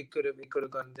fight, it could have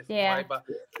gone a different way. But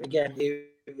again,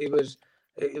 it was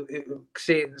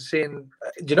seeing.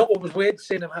 Do you know what was weird?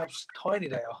 Seeing them how tiny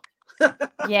they are.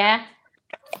 Yeah.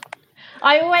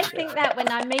 I always think that when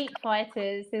I meet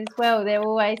fighters as well, they're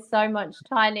always so much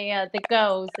tinier. The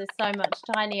girls are so much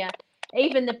tinier.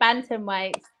 Even the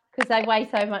bantamweights, because they weigh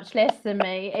so much less than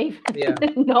me,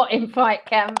 even not in fight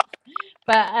camp.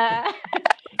 But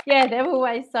yeah, they're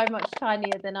always so much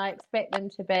tinier than I expect them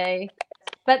to be.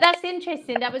 But that's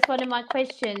interesting. That was one of my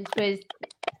questions, was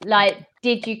like,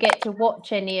 did you get to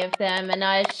watch any of them? And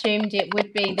I assumed it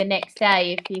would be the next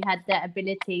day if you had that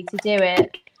ability to do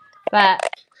it. But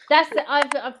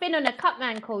I've been on a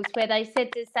Cutman course where they said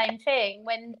the same thing.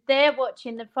 When they're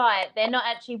watching the fight, they're not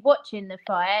actually watching the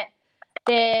fight.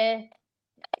 They're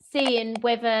seeing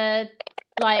whether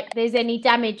like there's any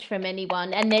damage from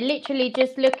anyone, and they're literally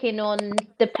just looking on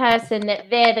the person that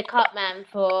they're the cutman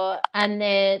for, and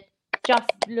they're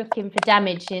just looking for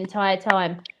damage the entire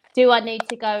time. Do I need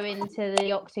to go into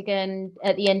the octagon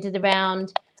at the end of the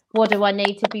round? What do I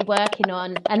need to be working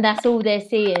on? And that's all they're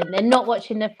seeing. They're not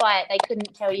watching the fight. They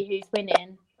couldn't tell you who's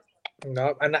winning.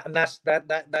 No, and that's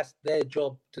their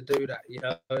job to do that. You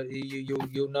know,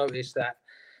 you'll notice that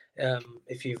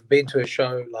if you've been to a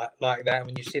show like that,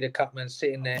 when you see the cutman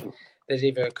sitting there, there's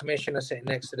either a commissioner sitting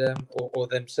next to them or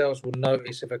themselves will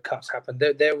notice if a cut's happened.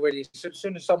 They're already, as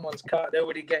soon as someone's cut, they're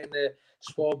already getting their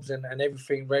swabs and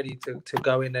everything ready to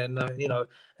go in there. And, you know,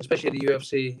 especially the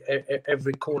UFC,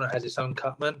 every corner has its own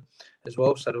cutman as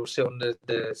well. So they'll sit on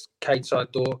the cage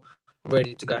side door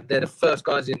ready to go. They're the first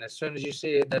guys in there. As soon as you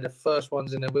see it, they're the first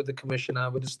ones in there with the commissioner,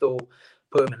 with the stool,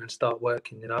 put them in and start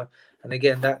working, you know. And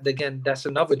again, that's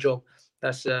another job.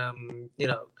 That's, you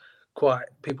know, quite,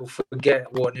 people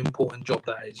forget what an important job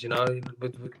that is, you know.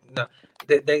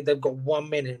 They've got 1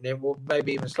 minute,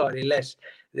 maybe even slightly less,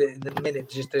 the minute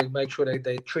just to make sure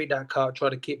they treat that cut, try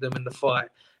to keep them in the fight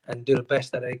and do the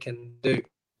best that they can do,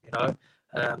 you know.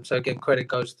 So again, credit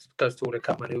goes to all the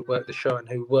cutmen who work the show and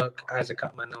who work as a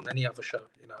cutman on any other show,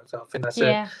 you know. So I think that's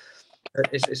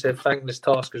it's a thankless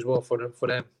task as well for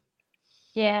them.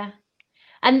 Yeah.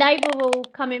 And they were all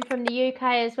coming from the UK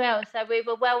as well, so we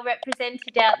were well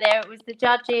represented out there. It was the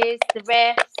judges, the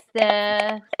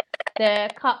refs, the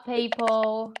cup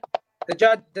people. The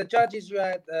judges you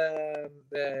had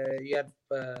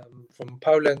from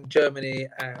Poland, Germany,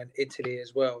 and Italy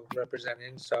as well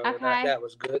representing. So Okay. that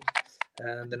was good.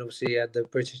 And then obviously you had the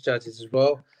British judges as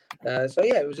well. So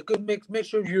yeah, it was a good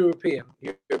mixture of European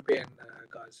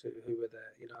guys who were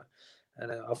there, you know.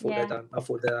 And I thought Yeah.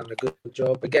 they done a good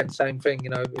job. Again, same thing, you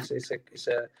know. It's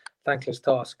a thankless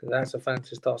task. That's a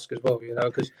thankless task as well, you know,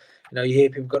 because you know you hear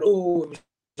people go, "Oh, it was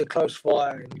a close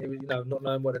fight," and it was, you know, not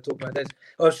knowing what they're talking about.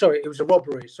 It was a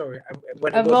robbery. Sorry,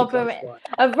 when it was a close fight.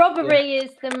 A robbery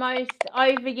is the most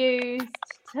overused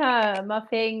term, I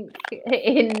think,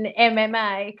 in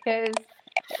MMA, because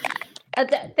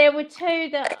there were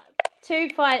two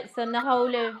fights on the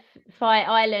whole of Fight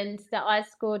Island that I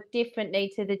scored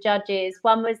differently to the judges.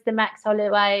 One was the Max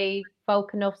Holloway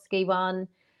Volkanovski one,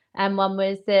 and one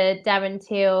was the Darren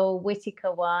Till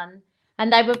Whitaker one,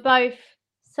 and they were both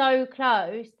so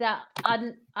close that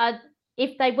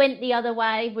if they went the other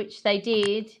way, which they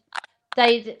did,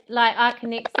 I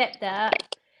can accept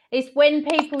that. It's when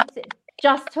people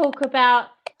just talk about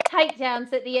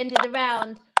takedowns at the end of the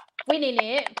round, winning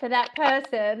it for that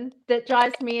person, that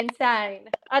drives me insane.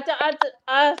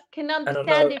 I can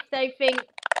understand if they think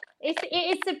it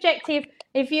is subjective.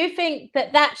 If you think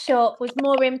that shot was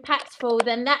more impactful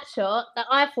than that shot that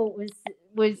I thought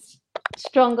was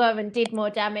stronger and did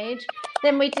more damage,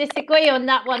 then we disagree on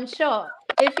that one shot.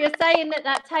 If you're saying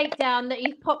that takedown that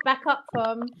he's popped back up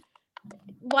from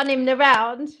won him the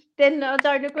round, then I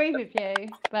don't agree with you.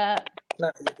 But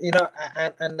no, you know,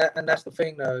 and that's the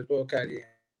thing though as well, Katie.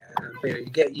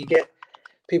 You get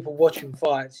people watching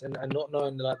fights and not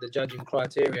knowing like the judging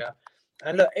criteria.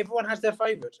 And look, everyone has their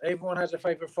favourites. Everyone has a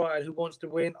favourite fighter who wants to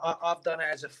win. I've done it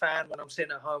as a fan when I'm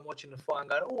sitting at home watching the fight and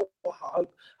going, "Oh,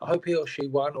 I hope he or she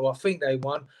won, or I think they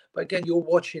won." But again, you're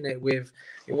watching it with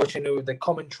the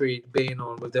commentary being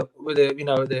on, with the you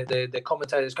know the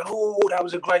commentators going, "Oh, that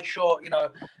was a great shot," you know,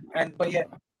 but yeah.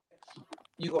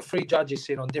 You got three judges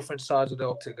sitting on different sides of the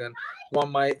octagon.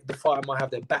 The fighter might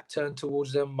have their back turned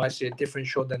towards them, might see a different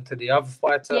shot than to the other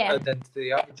fighter, than to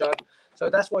the other judge. So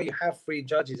that's why you have three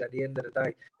judges at the end of the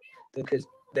day, because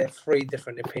they're three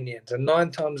different opinions, and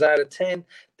 9 times out of 10,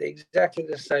 they're exactly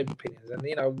the same opinions. And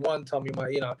you know, one time you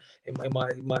might, you know, it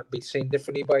might be seen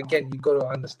differently, but again, you've got to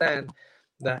understand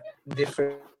that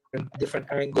different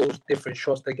angles, different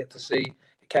shots they get to see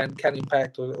can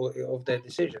impact of their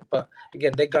decision. But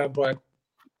again, they're going by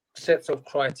sets of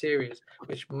criteria,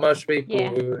 which most people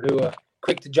who are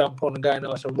quick to jump on and going,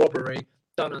 "Oh, it's a robbery,"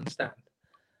 don't understand.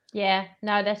 Yeah,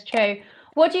 no, that's true.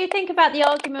 What do you think about the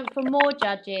argument for more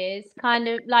judges? Kind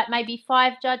of like maybe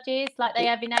 5 judges, like they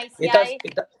have in ACA?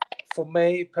 For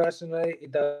me personally,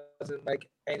 it doesn't make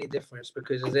any difference,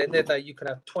 because at the end of the day, you can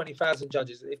have 20,000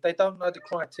 judges. If they don't know the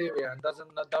criteria and don't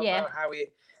know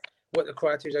what the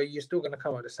criteria are, you're still going to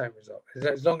come at the same result.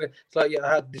 As long as it's like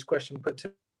I had this question put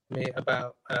to me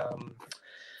about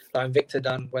like Invicta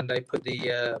done when they put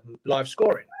the live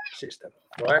scoring system,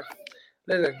 right?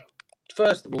 Listen,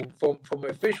 first of all, from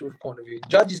an official point of view,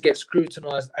 judges get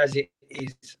scrutinized as it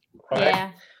is, right?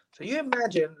 Yeah. So you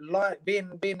imagine like being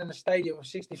in a stadium of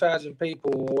 60,000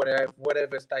 people, or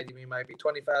whatever stadium you may be,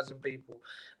 20,000 people.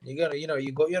 And you're gonna, you know,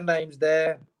 you got your names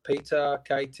there, Peter,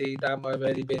 Katie, Damo,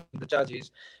 Eddie being the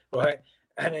judges, right?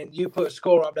 And then you put a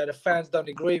score up that the fans don't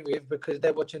agree with because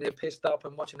they're watching it pissed up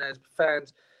and watching it as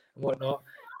fans and whatnot.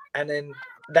 And then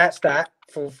that's that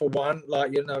for one.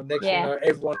 Like, you know, next thing you know,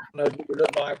 everyone knows what you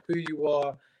look like, who you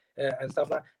are, and stuff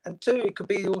like that. And 2, it could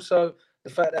be also the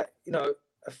fact that, you know,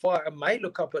 a fighter may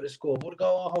look up at the scoreboard, go,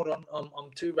 "Oh, hold on, I'm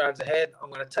 2 rounds ahead.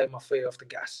 I'm going to take my foot off the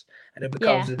gas," and it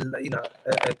becomes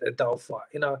a dull fight,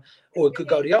 you know. Or it could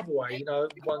go the other way, you know.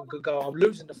 One could go, "I'm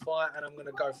losing the fight, and I'm going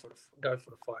to go for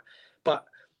the fight." But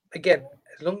again,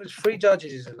 as long as 3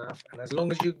 judges is enough, and as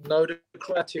long as you know the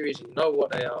criteria, you know what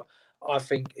they are, I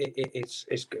think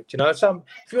it's good. You know, if you want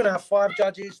to have 5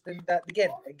 judges, then that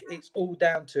again, it's all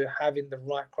down to having the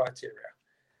right criteria.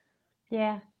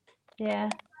 Yeah.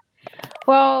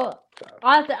 Well,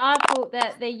 I thought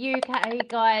that the UK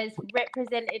guys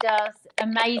represented us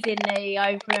amazingly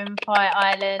over in Fight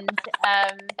Island.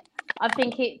 I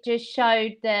think it just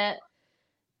showed that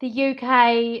the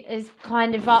UK is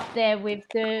kind of up there with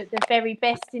the very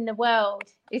best in the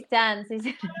world. It stands,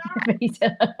 isn't it?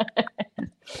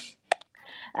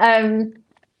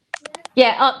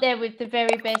 Up there with the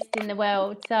very best in the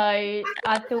world. So I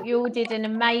thought you all did an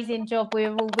amazing job. We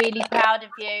were all really proud of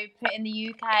you, putting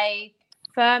the UK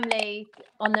firmly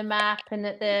on the map and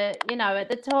at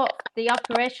the top, the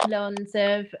upper echelons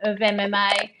of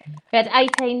MMA. We had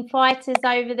 18 fighters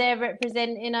over there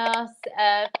representing us,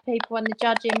 people on the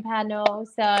judging panel.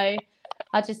 So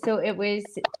I just thought it was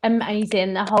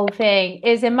amazing, the whole thing.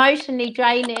 It was emotionally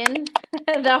draining,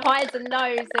 the highs and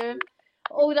lows of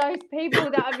all those people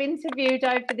that I've interviewed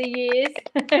over the years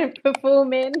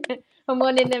performing and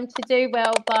wanting them to do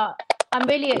well. But I'm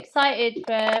really excited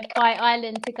for Fight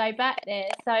Island to go back there.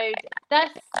 So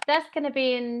that's going to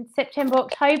be in September,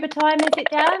 October time, is it,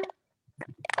 Dan?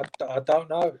 I don't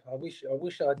know. I wish I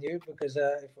knew, because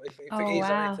if it is, I need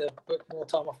to book more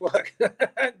time off work and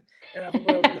have a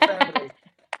word with the family.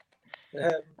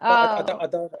 I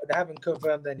haven't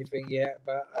confirmed anything yet,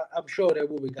 but I'm sure they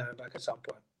will be going back at some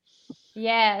point.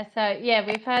 Yeah, so yeah,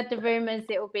 we've heard the rumours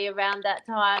it will be around that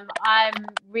time. I'm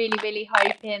really, really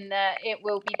hoping that it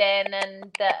will be then,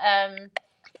 and that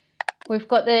we've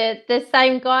got the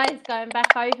same guys going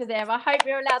back over there. I hope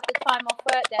you're allowed the time off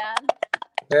work, Dan.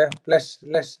 Yeah, let's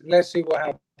see what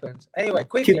happens. Anyway,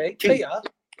 quickly, Peter.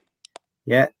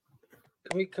 Yeah.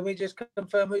 Can we just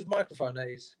confirm whose microphone that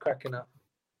is cracking up?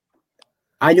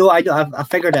 I know. I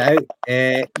figured it out.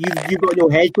 You've got no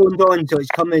headphones on, so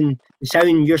it's coming. The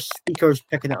sound, your speaker's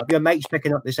picking it up. Your mic's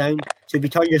picking up the sound. So if you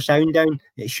turn your sound down,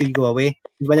 it should go away.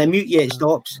 When I mute you, it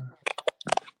stops.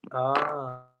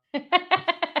 Ah.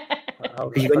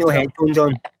 Because you've got no headphones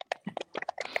on.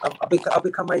 I've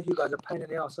become made you guys a pain in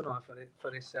the arse, haven't I,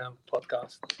 for this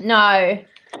podcast? No.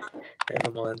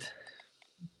 Never mind.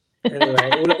 Anyway,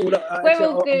 I'm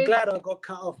glad I got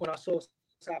cut off when I saw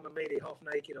Sam and Meaty half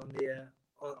naked on the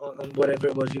on whatever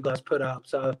it was you guys put up.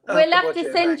 So we'll have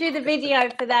to send you the video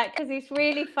for that, because it's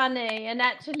really funny, and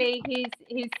actually he's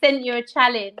sent you a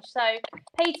challenge. So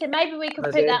Peter, maybe we could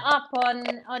put that up on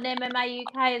MMA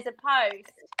UK as a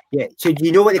post. Yeah. So do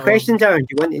you know what the questions are? Do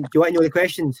you want to know the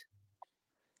questions?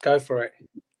 Go for it.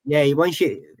 Yeah, he wants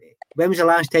you. When was the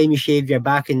last time you shaved your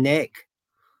back and neck?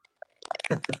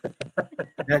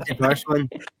 That's the first one.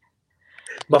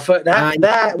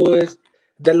 That was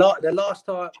the last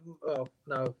time. Oh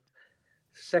no,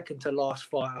 second to last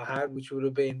fight I had, which would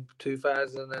have been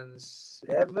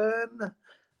 2007.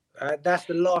 That's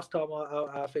the last time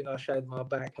I think I shaved my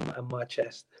back and my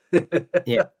chest.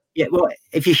 Yeah. Well,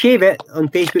 if you shave it on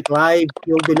Facebook Live,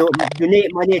 you'll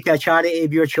donate money to a charity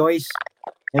of your choice,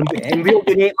 and we'll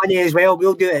donate money as well.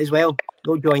 We'll do it as well.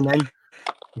 We'll join in.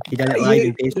 If you done it live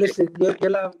on Facebook. Listen,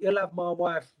 you'll have my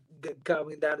wife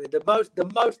coming down here. The most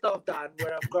I've done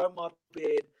where I've grown my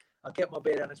beard, I kept my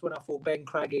beard down. It's when I fought Ben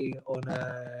Craggy on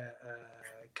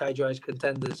KJ's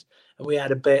Contenders, and we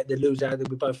had a bet. The loser out that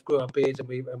we both grew our beards, and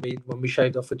when we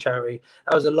shaved off for charity.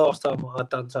 That was the last time I'd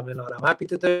done something like that. I'm happy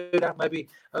to do that. Maybe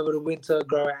over the winter,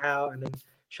 grow it out and then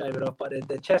shave it off. But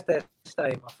the chest there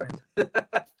stay, my friend.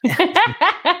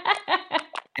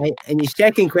 And your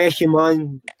second question was,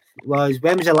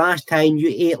 when was the last time you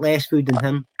ate less food than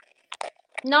him?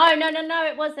 No,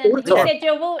 it wasn't. He said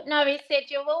you're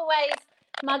always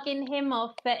mugging him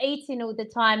off for eating all the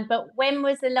time. But when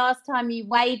was the last time you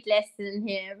weighed less than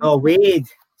him? Oh, weighed.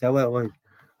 Is that what it was?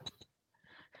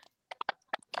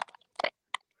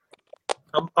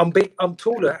 I'm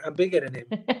taller and bigger than him.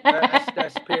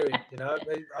 That's period. You know,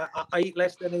 I eat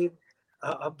less than him.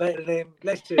 I'm better than him.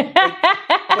 Let's do it.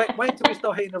 Wait till we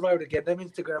start hitting the road again. Them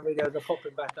Instagram videos are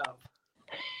popping back up.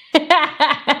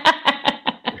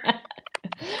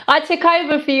 I took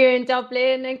over for you in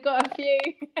Dublin and got a few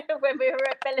when we were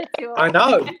at Bellator. I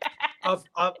know.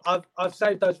 I've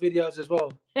saved those videos as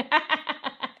well.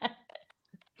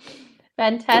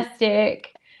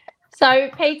 Fantastic. So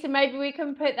Peter, maybe we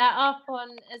can put that up on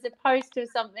as a post or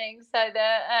something, so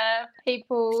that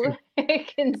people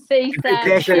can see Sam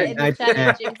getting the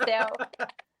challenge himself.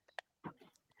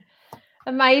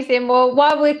 Amazing. Well,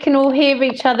 while we can all hear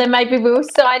each other, maybe we'll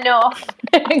sign off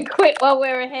and quit while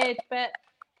we're ahead. But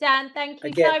Dan, thank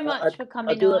you so much for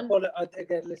coming on.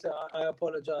 Listen, I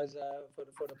apologise for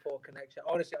the poor connection.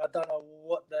 Honestly, I don't know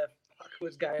what the fuck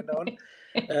was going on,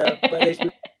 but at least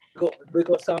we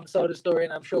got some side of the story,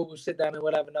 and I'm sure we'll sit down and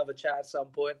we'll have another chat at some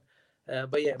point.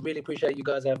 But yeah, really appreciate you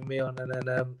guys having me on, and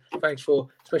then thanks for,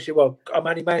 especially, I've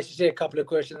only managed to see a couple of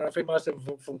questions, and I think most of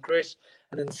them from Chris,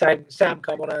 and then Sam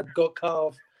come on and got cut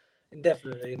off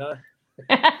indefinitely, you know.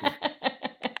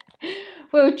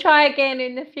 We'll try again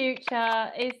in the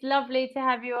future. It's lovely to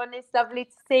have you on. It's lovely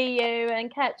to see you and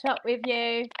catch up with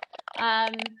you.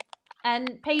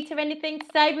 And Peter, anything to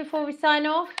say before we sign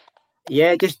off?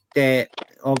 Yeah, just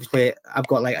obviously I've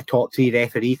got like a top 3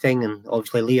 referee thing, and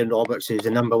obviously Leon Roberts is the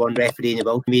 #1 referee in the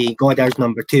world. Me, Goddard's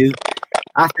 #2.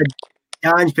 After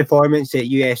Dan's performance at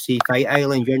UFC Fight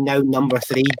Island, you're now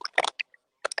 #3.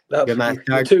 Good man.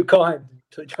 You're too kind.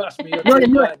 Trust me, you're No, too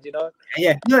no. kind, you know.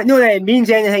 Yeah, no, that it means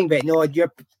anything, but no, you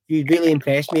really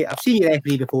impressed me. I've seen you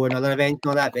referee before in other events and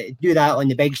all that, but do that on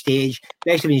the big stage,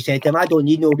 especially when you said to him, I don't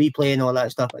need no replay and all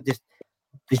that stuff. I just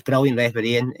brilliant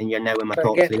refereeing, and you're now in my But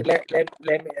top again, three.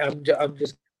 let me. I'm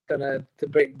just gonna to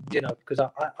bring, you know, because I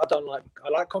don't like, I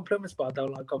like compliments, but I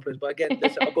don't like compliments. But again,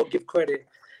 I've got to give credit.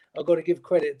 I've got to give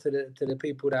credit to the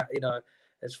people that, you know,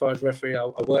 as far as referee I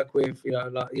work with, you know,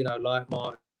 like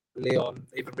Mark, Leon,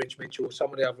 even Rich Mitchell,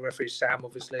 some of the other referees, Sam,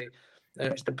 obviously.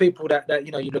 It's the people that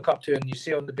you know you look up to and you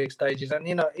see on the big stages, and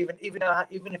you know, even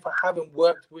if I haven't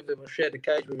worked with them or shared the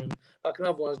cage with him, like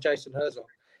another one is Jason Herzog.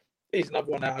 He's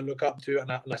another one that I look up to, and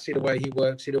I see the way he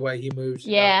works, see the way he moves.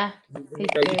 Yeah, you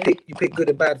pick good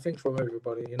and bad things from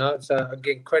everybody. You know, so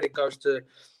again, credit goes to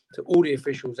all the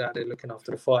officials out there looking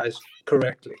after the fighters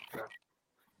correctly.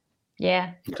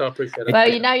 yeah. So I appreciate it. Well,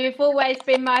 you know, you've always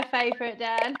been my favourite,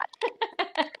 Dan.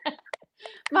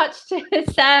 Much to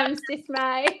Sam's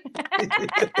dismay.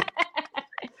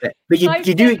 But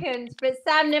you do, Seconds, but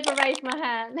Sam never raised my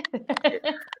hand.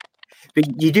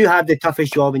 but you do have the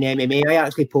toughest job in MMA. I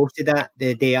actually posted that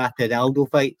the day after the Aldo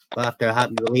fight, after it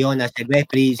happened with Leon. I said,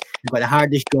 referees have got the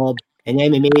hardest job in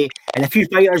MMA, and a few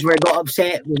fighters were got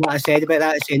upset with what I said about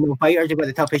that, saying no, fighters have got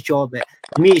the toughest job. But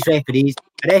for me, it's referees.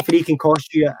 A referee can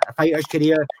cost you a fighter's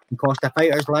career, can cost a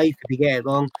fighter's life if you get it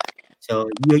wrong. So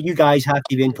you guys have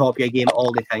to be on top of your game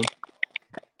all the time.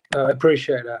 I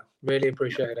appreciate that. Really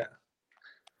appreciate that.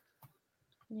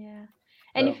 Yeah.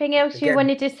 Anything else you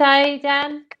wanted to say,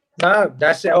 Dan? No,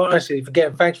 that's it. Honestly,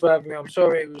 again, thanks for having me. I'm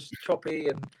sorry it was choppy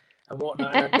and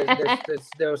whatnot. And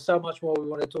there was so much more we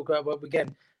want to talk about, but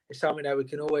again, it's something that we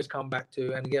can always come back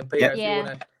to. And again, Peter, if you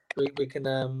want to, we can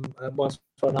once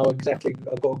I know exactly,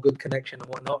 I've got a good connection and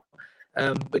whatnot.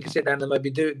 We can sit down and maybe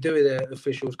do the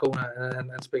officials corner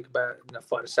and speak about, you know,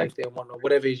 fighter safety and whatnot,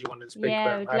 whatever it is you wanted to speak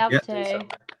about. Yeah, we'd love to.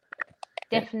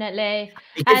 Definitely.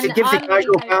 It gives the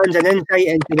casual fans an insight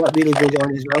into what really goes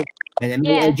on as well, and it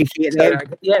may educate them.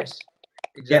 Yes,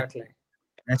 exactly.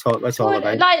 Yeah. That's all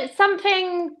about. Like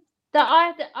something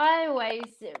that I always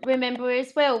remember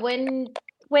as well, when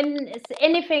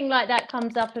anything like that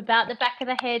comes up about the back of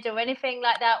the head or anything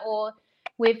like that, or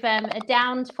with a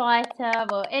downed fighter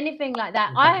or anything like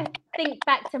that, I think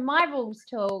back to my rules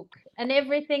talk and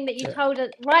everything that you told us,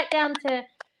 right down to,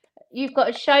 you've got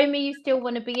to show me you still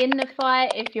want to be in the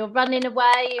fight, if you're running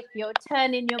away, if you're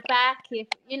turning your back, if,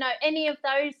 you know, any of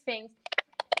those things.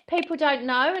 People don't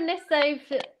know unless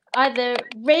they've either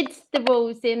read the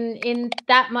rules in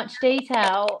that much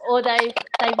detail, or they've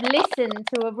listened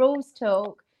to a rules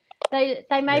talk. They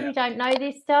maybe don't know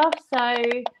this stuff. So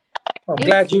I'm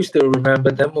glad you still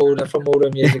remember them from all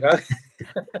them years ago.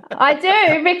 I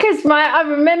do, because I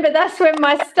remember that's when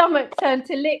my stomach turned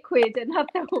to liquid, and I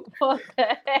thought, what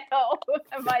the hell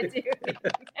am I doing?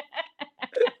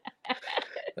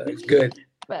 That's good.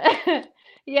 But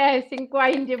yeah, it's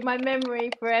ingrained in my memory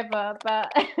forever.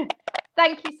 But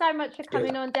thank you so much for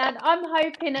coming on, Dan. I'm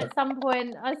hoping at some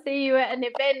point I see you at an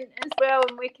event as well,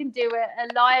 and we can do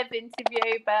a live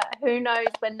interview. But who knows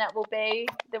when that will be,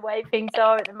 the way things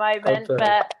are at the moment.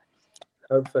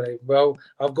 Hopefully. Well,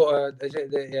 I've got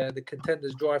the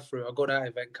Contenders drive-through. I've got that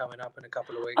event coming up in a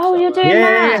couple of weeks. Oh, you're doing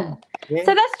that? Yeah.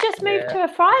 So that's just moved to a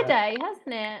Friday,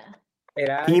 hasn't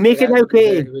it? Can you make it now,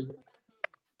 Katie?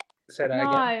 Say that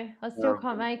again. I still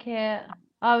can't make it.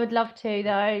 I would love to,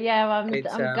 though. Yeah, I'm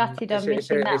gutted I'm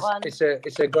missing that one. It's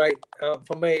a great,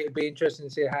 for me, it'd be interesting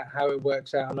to see how it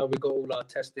works out. I know we've got all our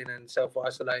testing and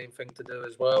self-isolating thing to do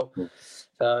as well.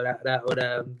 So that would,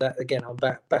 that again, I'm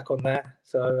back on that.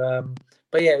 So,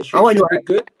 but yeah, it should be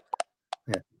good.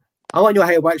 Yeah. I want to know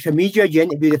how it works for media. Do you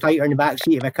interview the fighter in the back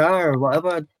seat of a car or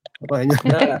whatever?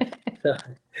 No.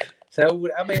 So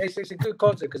I mean, it's a good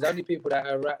concept, because only people that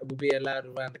will be allowed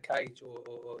around the cage or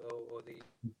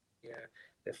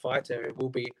the fight area will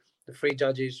be the 3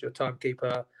 judges, your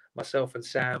timekeeper, myself and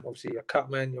Sam, obviously your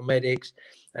cutman, your medics,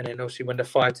 and then obviously when the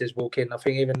fighters walk in, I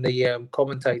think even the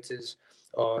commentators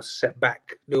are set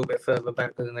back a little bit further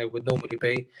back than they would normally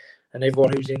be, and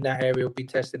everyone who's in that area will be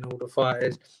testing all the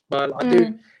fighters. But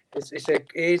it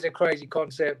is a crazy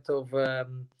concept of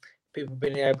people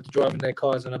being able to drive in their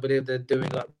cars, and I believe they're doing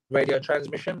like radio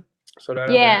transmission, so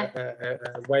they have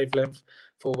a wavelength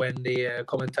for when the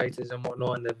commentators and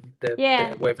whatnot and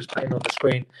the whatever's playing on the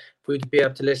screen, for you to be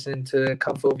able to listen to the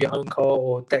comfort of your own car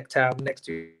or decked out next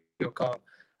to your car.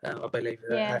 I believe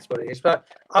that's what it is. But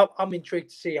I'm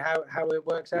intrigued to see how it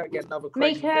works out. Again, another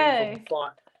crazy thing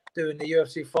from doing the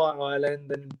UFC Fight Island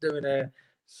and doing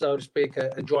so to speak,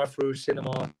 a drive-through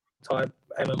cinema type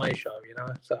MMA show, you know.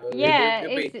 So yeah,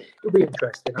 it'll be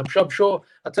interesting. I'm sure.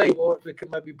 I'll tell you what, we can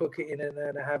maybe book it in and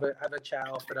then have a chat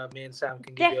after that. Me and Sam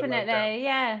can give you a lowdown. definitely,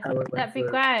 yeah, that'd be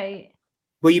great.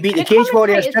 Will you beat the Cage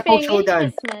Warriors commentators triple thing show, Dan?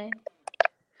 interests me.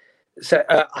 So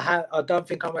I don't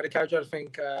think I'm at the Cage. I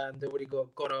think they already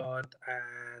got Goddard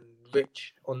and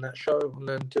Rich on that show,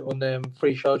 on them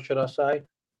free shows, should I say?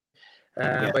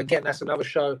 But again, that's another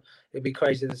show. It'd be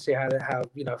crazy to see how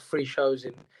you know, 3 shows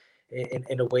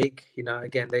in a week. You know,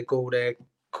 again, they go their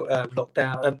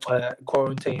lockdown,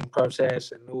 quarantine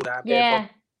process and all that. Yeah,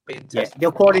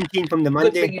 they'll quarantine from the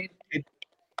Monday.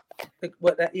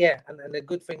 Well, and the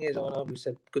good thing is, I know we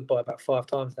said goodbye about 5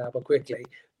 times now, but quickly.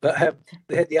 But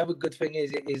the other good thing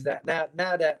is that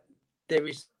now that there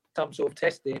is some sort of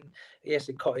testing, yes,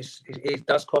 it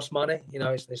does cost money. You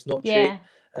know, it's not cheap.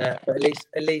 But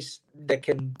at least they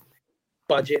can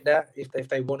budget that if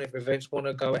events want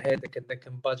to go ahead, they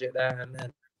can budget that,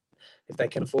 and if they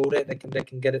can afford it, they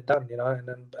can get it done. You know,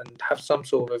 and have some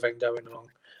sort of event going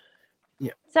along.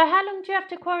 Yeah. So how long do you have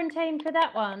to quarantine for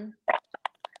that one?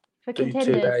 For contenders?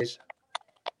 2 days.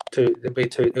 It'll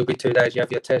be 2 days. You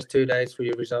have your test 2 days for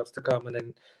your results to come, and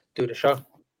then do the show.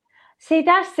 See,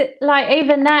 that's like,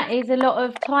 even that is a lot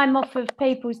of time off of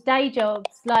people's day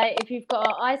jobs. Like, if you've got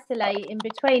to isolate in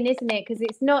between, isn't it? Because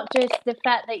it's not just the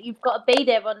fact that you've got to be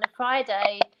there on the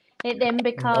Friday. It then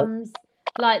becomes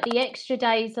like the extra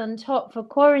days on top for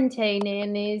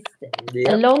quarantining is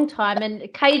a long time,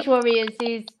 and Cage Warriors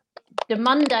is the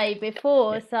Monday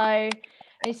before, so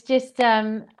it's just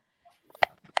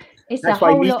it's a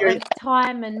whole lot of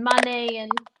time and money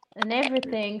and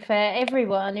everything for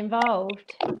everyone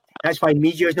involved. That's why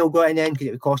media's not got in, because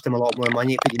it would cost them a lot more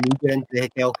money to put the media into the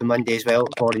hotel for Monday as well,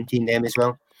 quarantine them as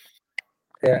well.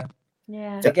 Yeah.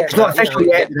 So it's not official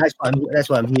yet, but that's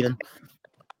what I'm hearing.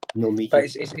 No media. But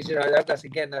it's you know,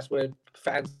 that's where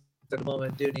fans at the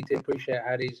moment do need to appreciate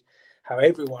how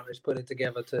everyone is putting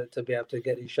together to be able to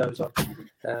get these shows on.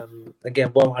 One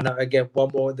more,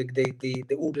 all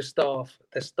the staff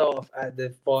at the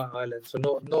Fight Island, so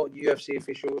not UFC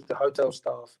officials, the hotel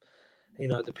staff, you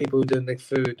know, the people who are doing the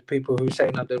food, the people who are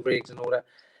setting up the rigs and all that,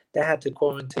 they had to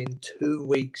quarantine 2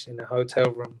 weeks in a hotel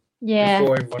room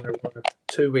before everyone.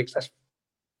 2 weeks. That's,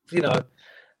 you know,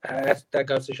 that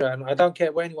goes to show. And I don't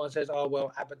care when anyone says, "Oh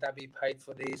well, Abu Dhabi paid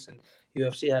for this and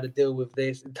UFC had to deal with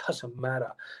this." It doesn't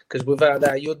matter, because without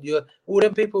that, you're all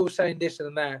them people who are saying this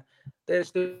and that, they're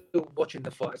still watching the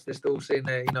fights. They're still sitting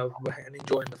there, you know, and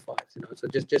enjoying the fights. You know, so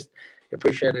just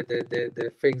appreciate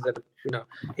the things that, you know,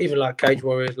 even like Cage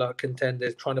Warriors, like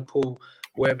contenders, trying to pull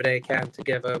wherever they can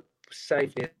together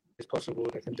safely as possible.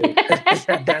 They can do.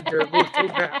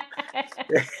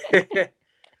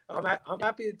 I'm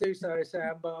happy to do so,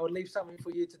 Sam, but I'll leave something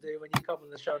for you to do when you come on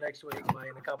the show next week,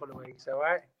 mate, in a couple of weeks, all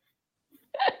right?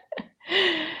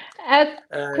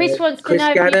 Chris wants to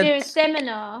know if you do a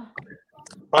seminar.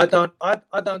 I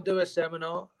don't do a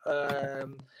seminar. I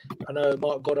know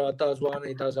Mark Goddard does one.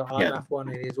 He does an IMAF one,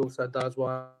 and he also does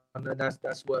one, and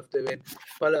that's worth doing.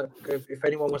 But look, if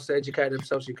anyone wants to educate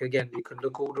themselves, you can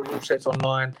look all the rule sets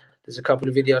online. There's a couple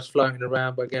of videos floating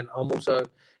around, but again, I'm also,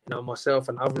 you know, myself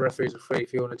and other referees are free.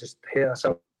 If you want to just hit us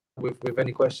up with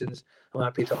any questions, I'm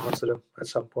happy to answer them at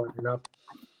some point, you know.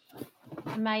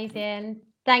 Amazing.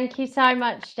 Thank you so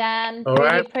much, Dan. All really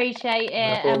right. appreciate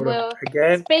it. No and we'll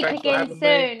speak again soon.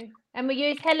 Me. And we'll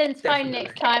use Helen's phone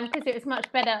next time, because it was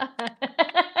much better.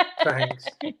 Thanks.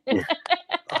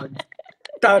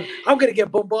 I'm going to get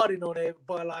bombarded on it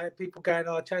by like people going,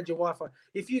 "Oh, change your Wi-Fi."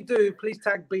 If you do, please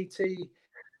tag BT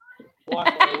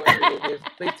Wi-Fi, whatever it is.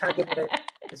 Please tag them in it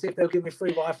and see if they'll give me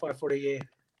free Wi-Fi for the year.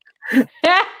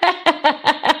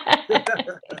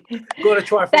 Got to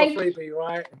try for a freebie,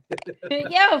 right?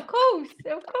 Yeah, of course.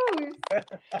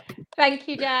 Thank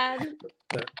you, Dan.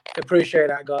 Appreciate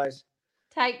that, guys.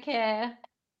 Take care.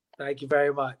 Thank you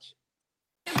very much.